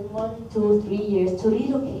work within 1, 2, 3 years to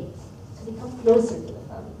relocate, to become closer to the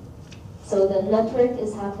family. So the network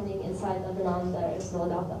is happening inside Lebanon, there is no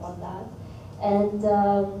doubt about that. And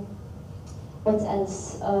what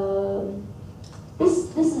else?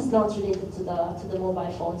 This is not related to the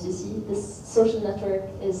mobile phones, you see. This social network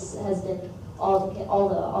has been all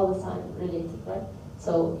the time related, right?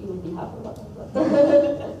 So you would be happy about that.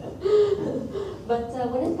 But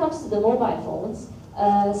when it comes to the mobile phones,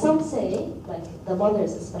 some say, like the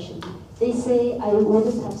mothers especially, they say I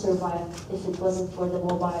wouldn't have survived if it wasn't for the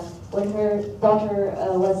mobile. When her daughter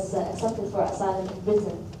was accepted for asylum in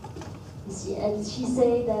Britain, you see, and she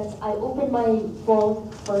say that I opened my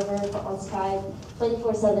phone for her on Skype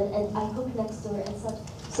 24/7, and I cook next to her and such.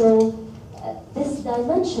 So this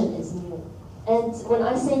dimension is new. And when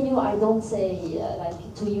I say new, I don't say like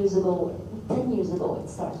 2 years ago, 10 years ago it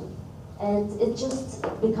started. And it just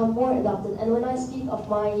become more adopted. And when I speak of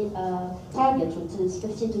my target, which is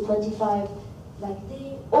 15 to 25, like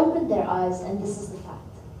they opened their eyes, and this is the fact.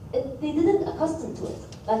 They didn't accustom to it,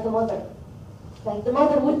 like a mother. Like the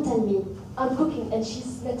mother would tell me, I'm cooking and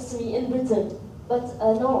she's next to me in Britain. But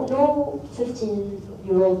no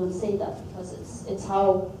 15-year-old would say that because it's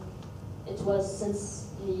how it was since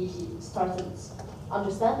we started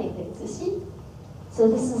understanding things, you see? So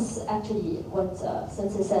this is actually what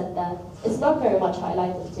Sensei said, that it's not very much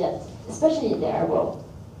highlighted yet, especially in the Arab world.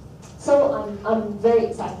 So I'm very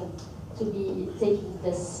excited to be taking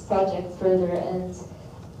this project further, and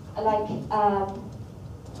like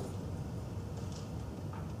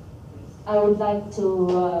I would like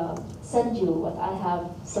to send you what I have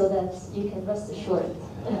so that you can rest assured.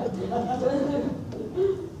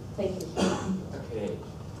 Thank you. Okay.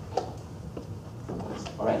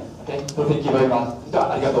 Alright. Okay. So thank you very much. じゃ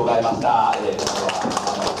あありがとうございました。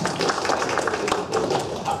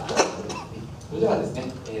それではですね、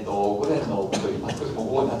午前の部といいます少しも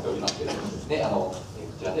午後になっておりますけれどもですね、こ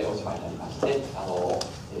ちらでおしまいになりまして、ラ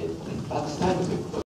ンチタイムということで。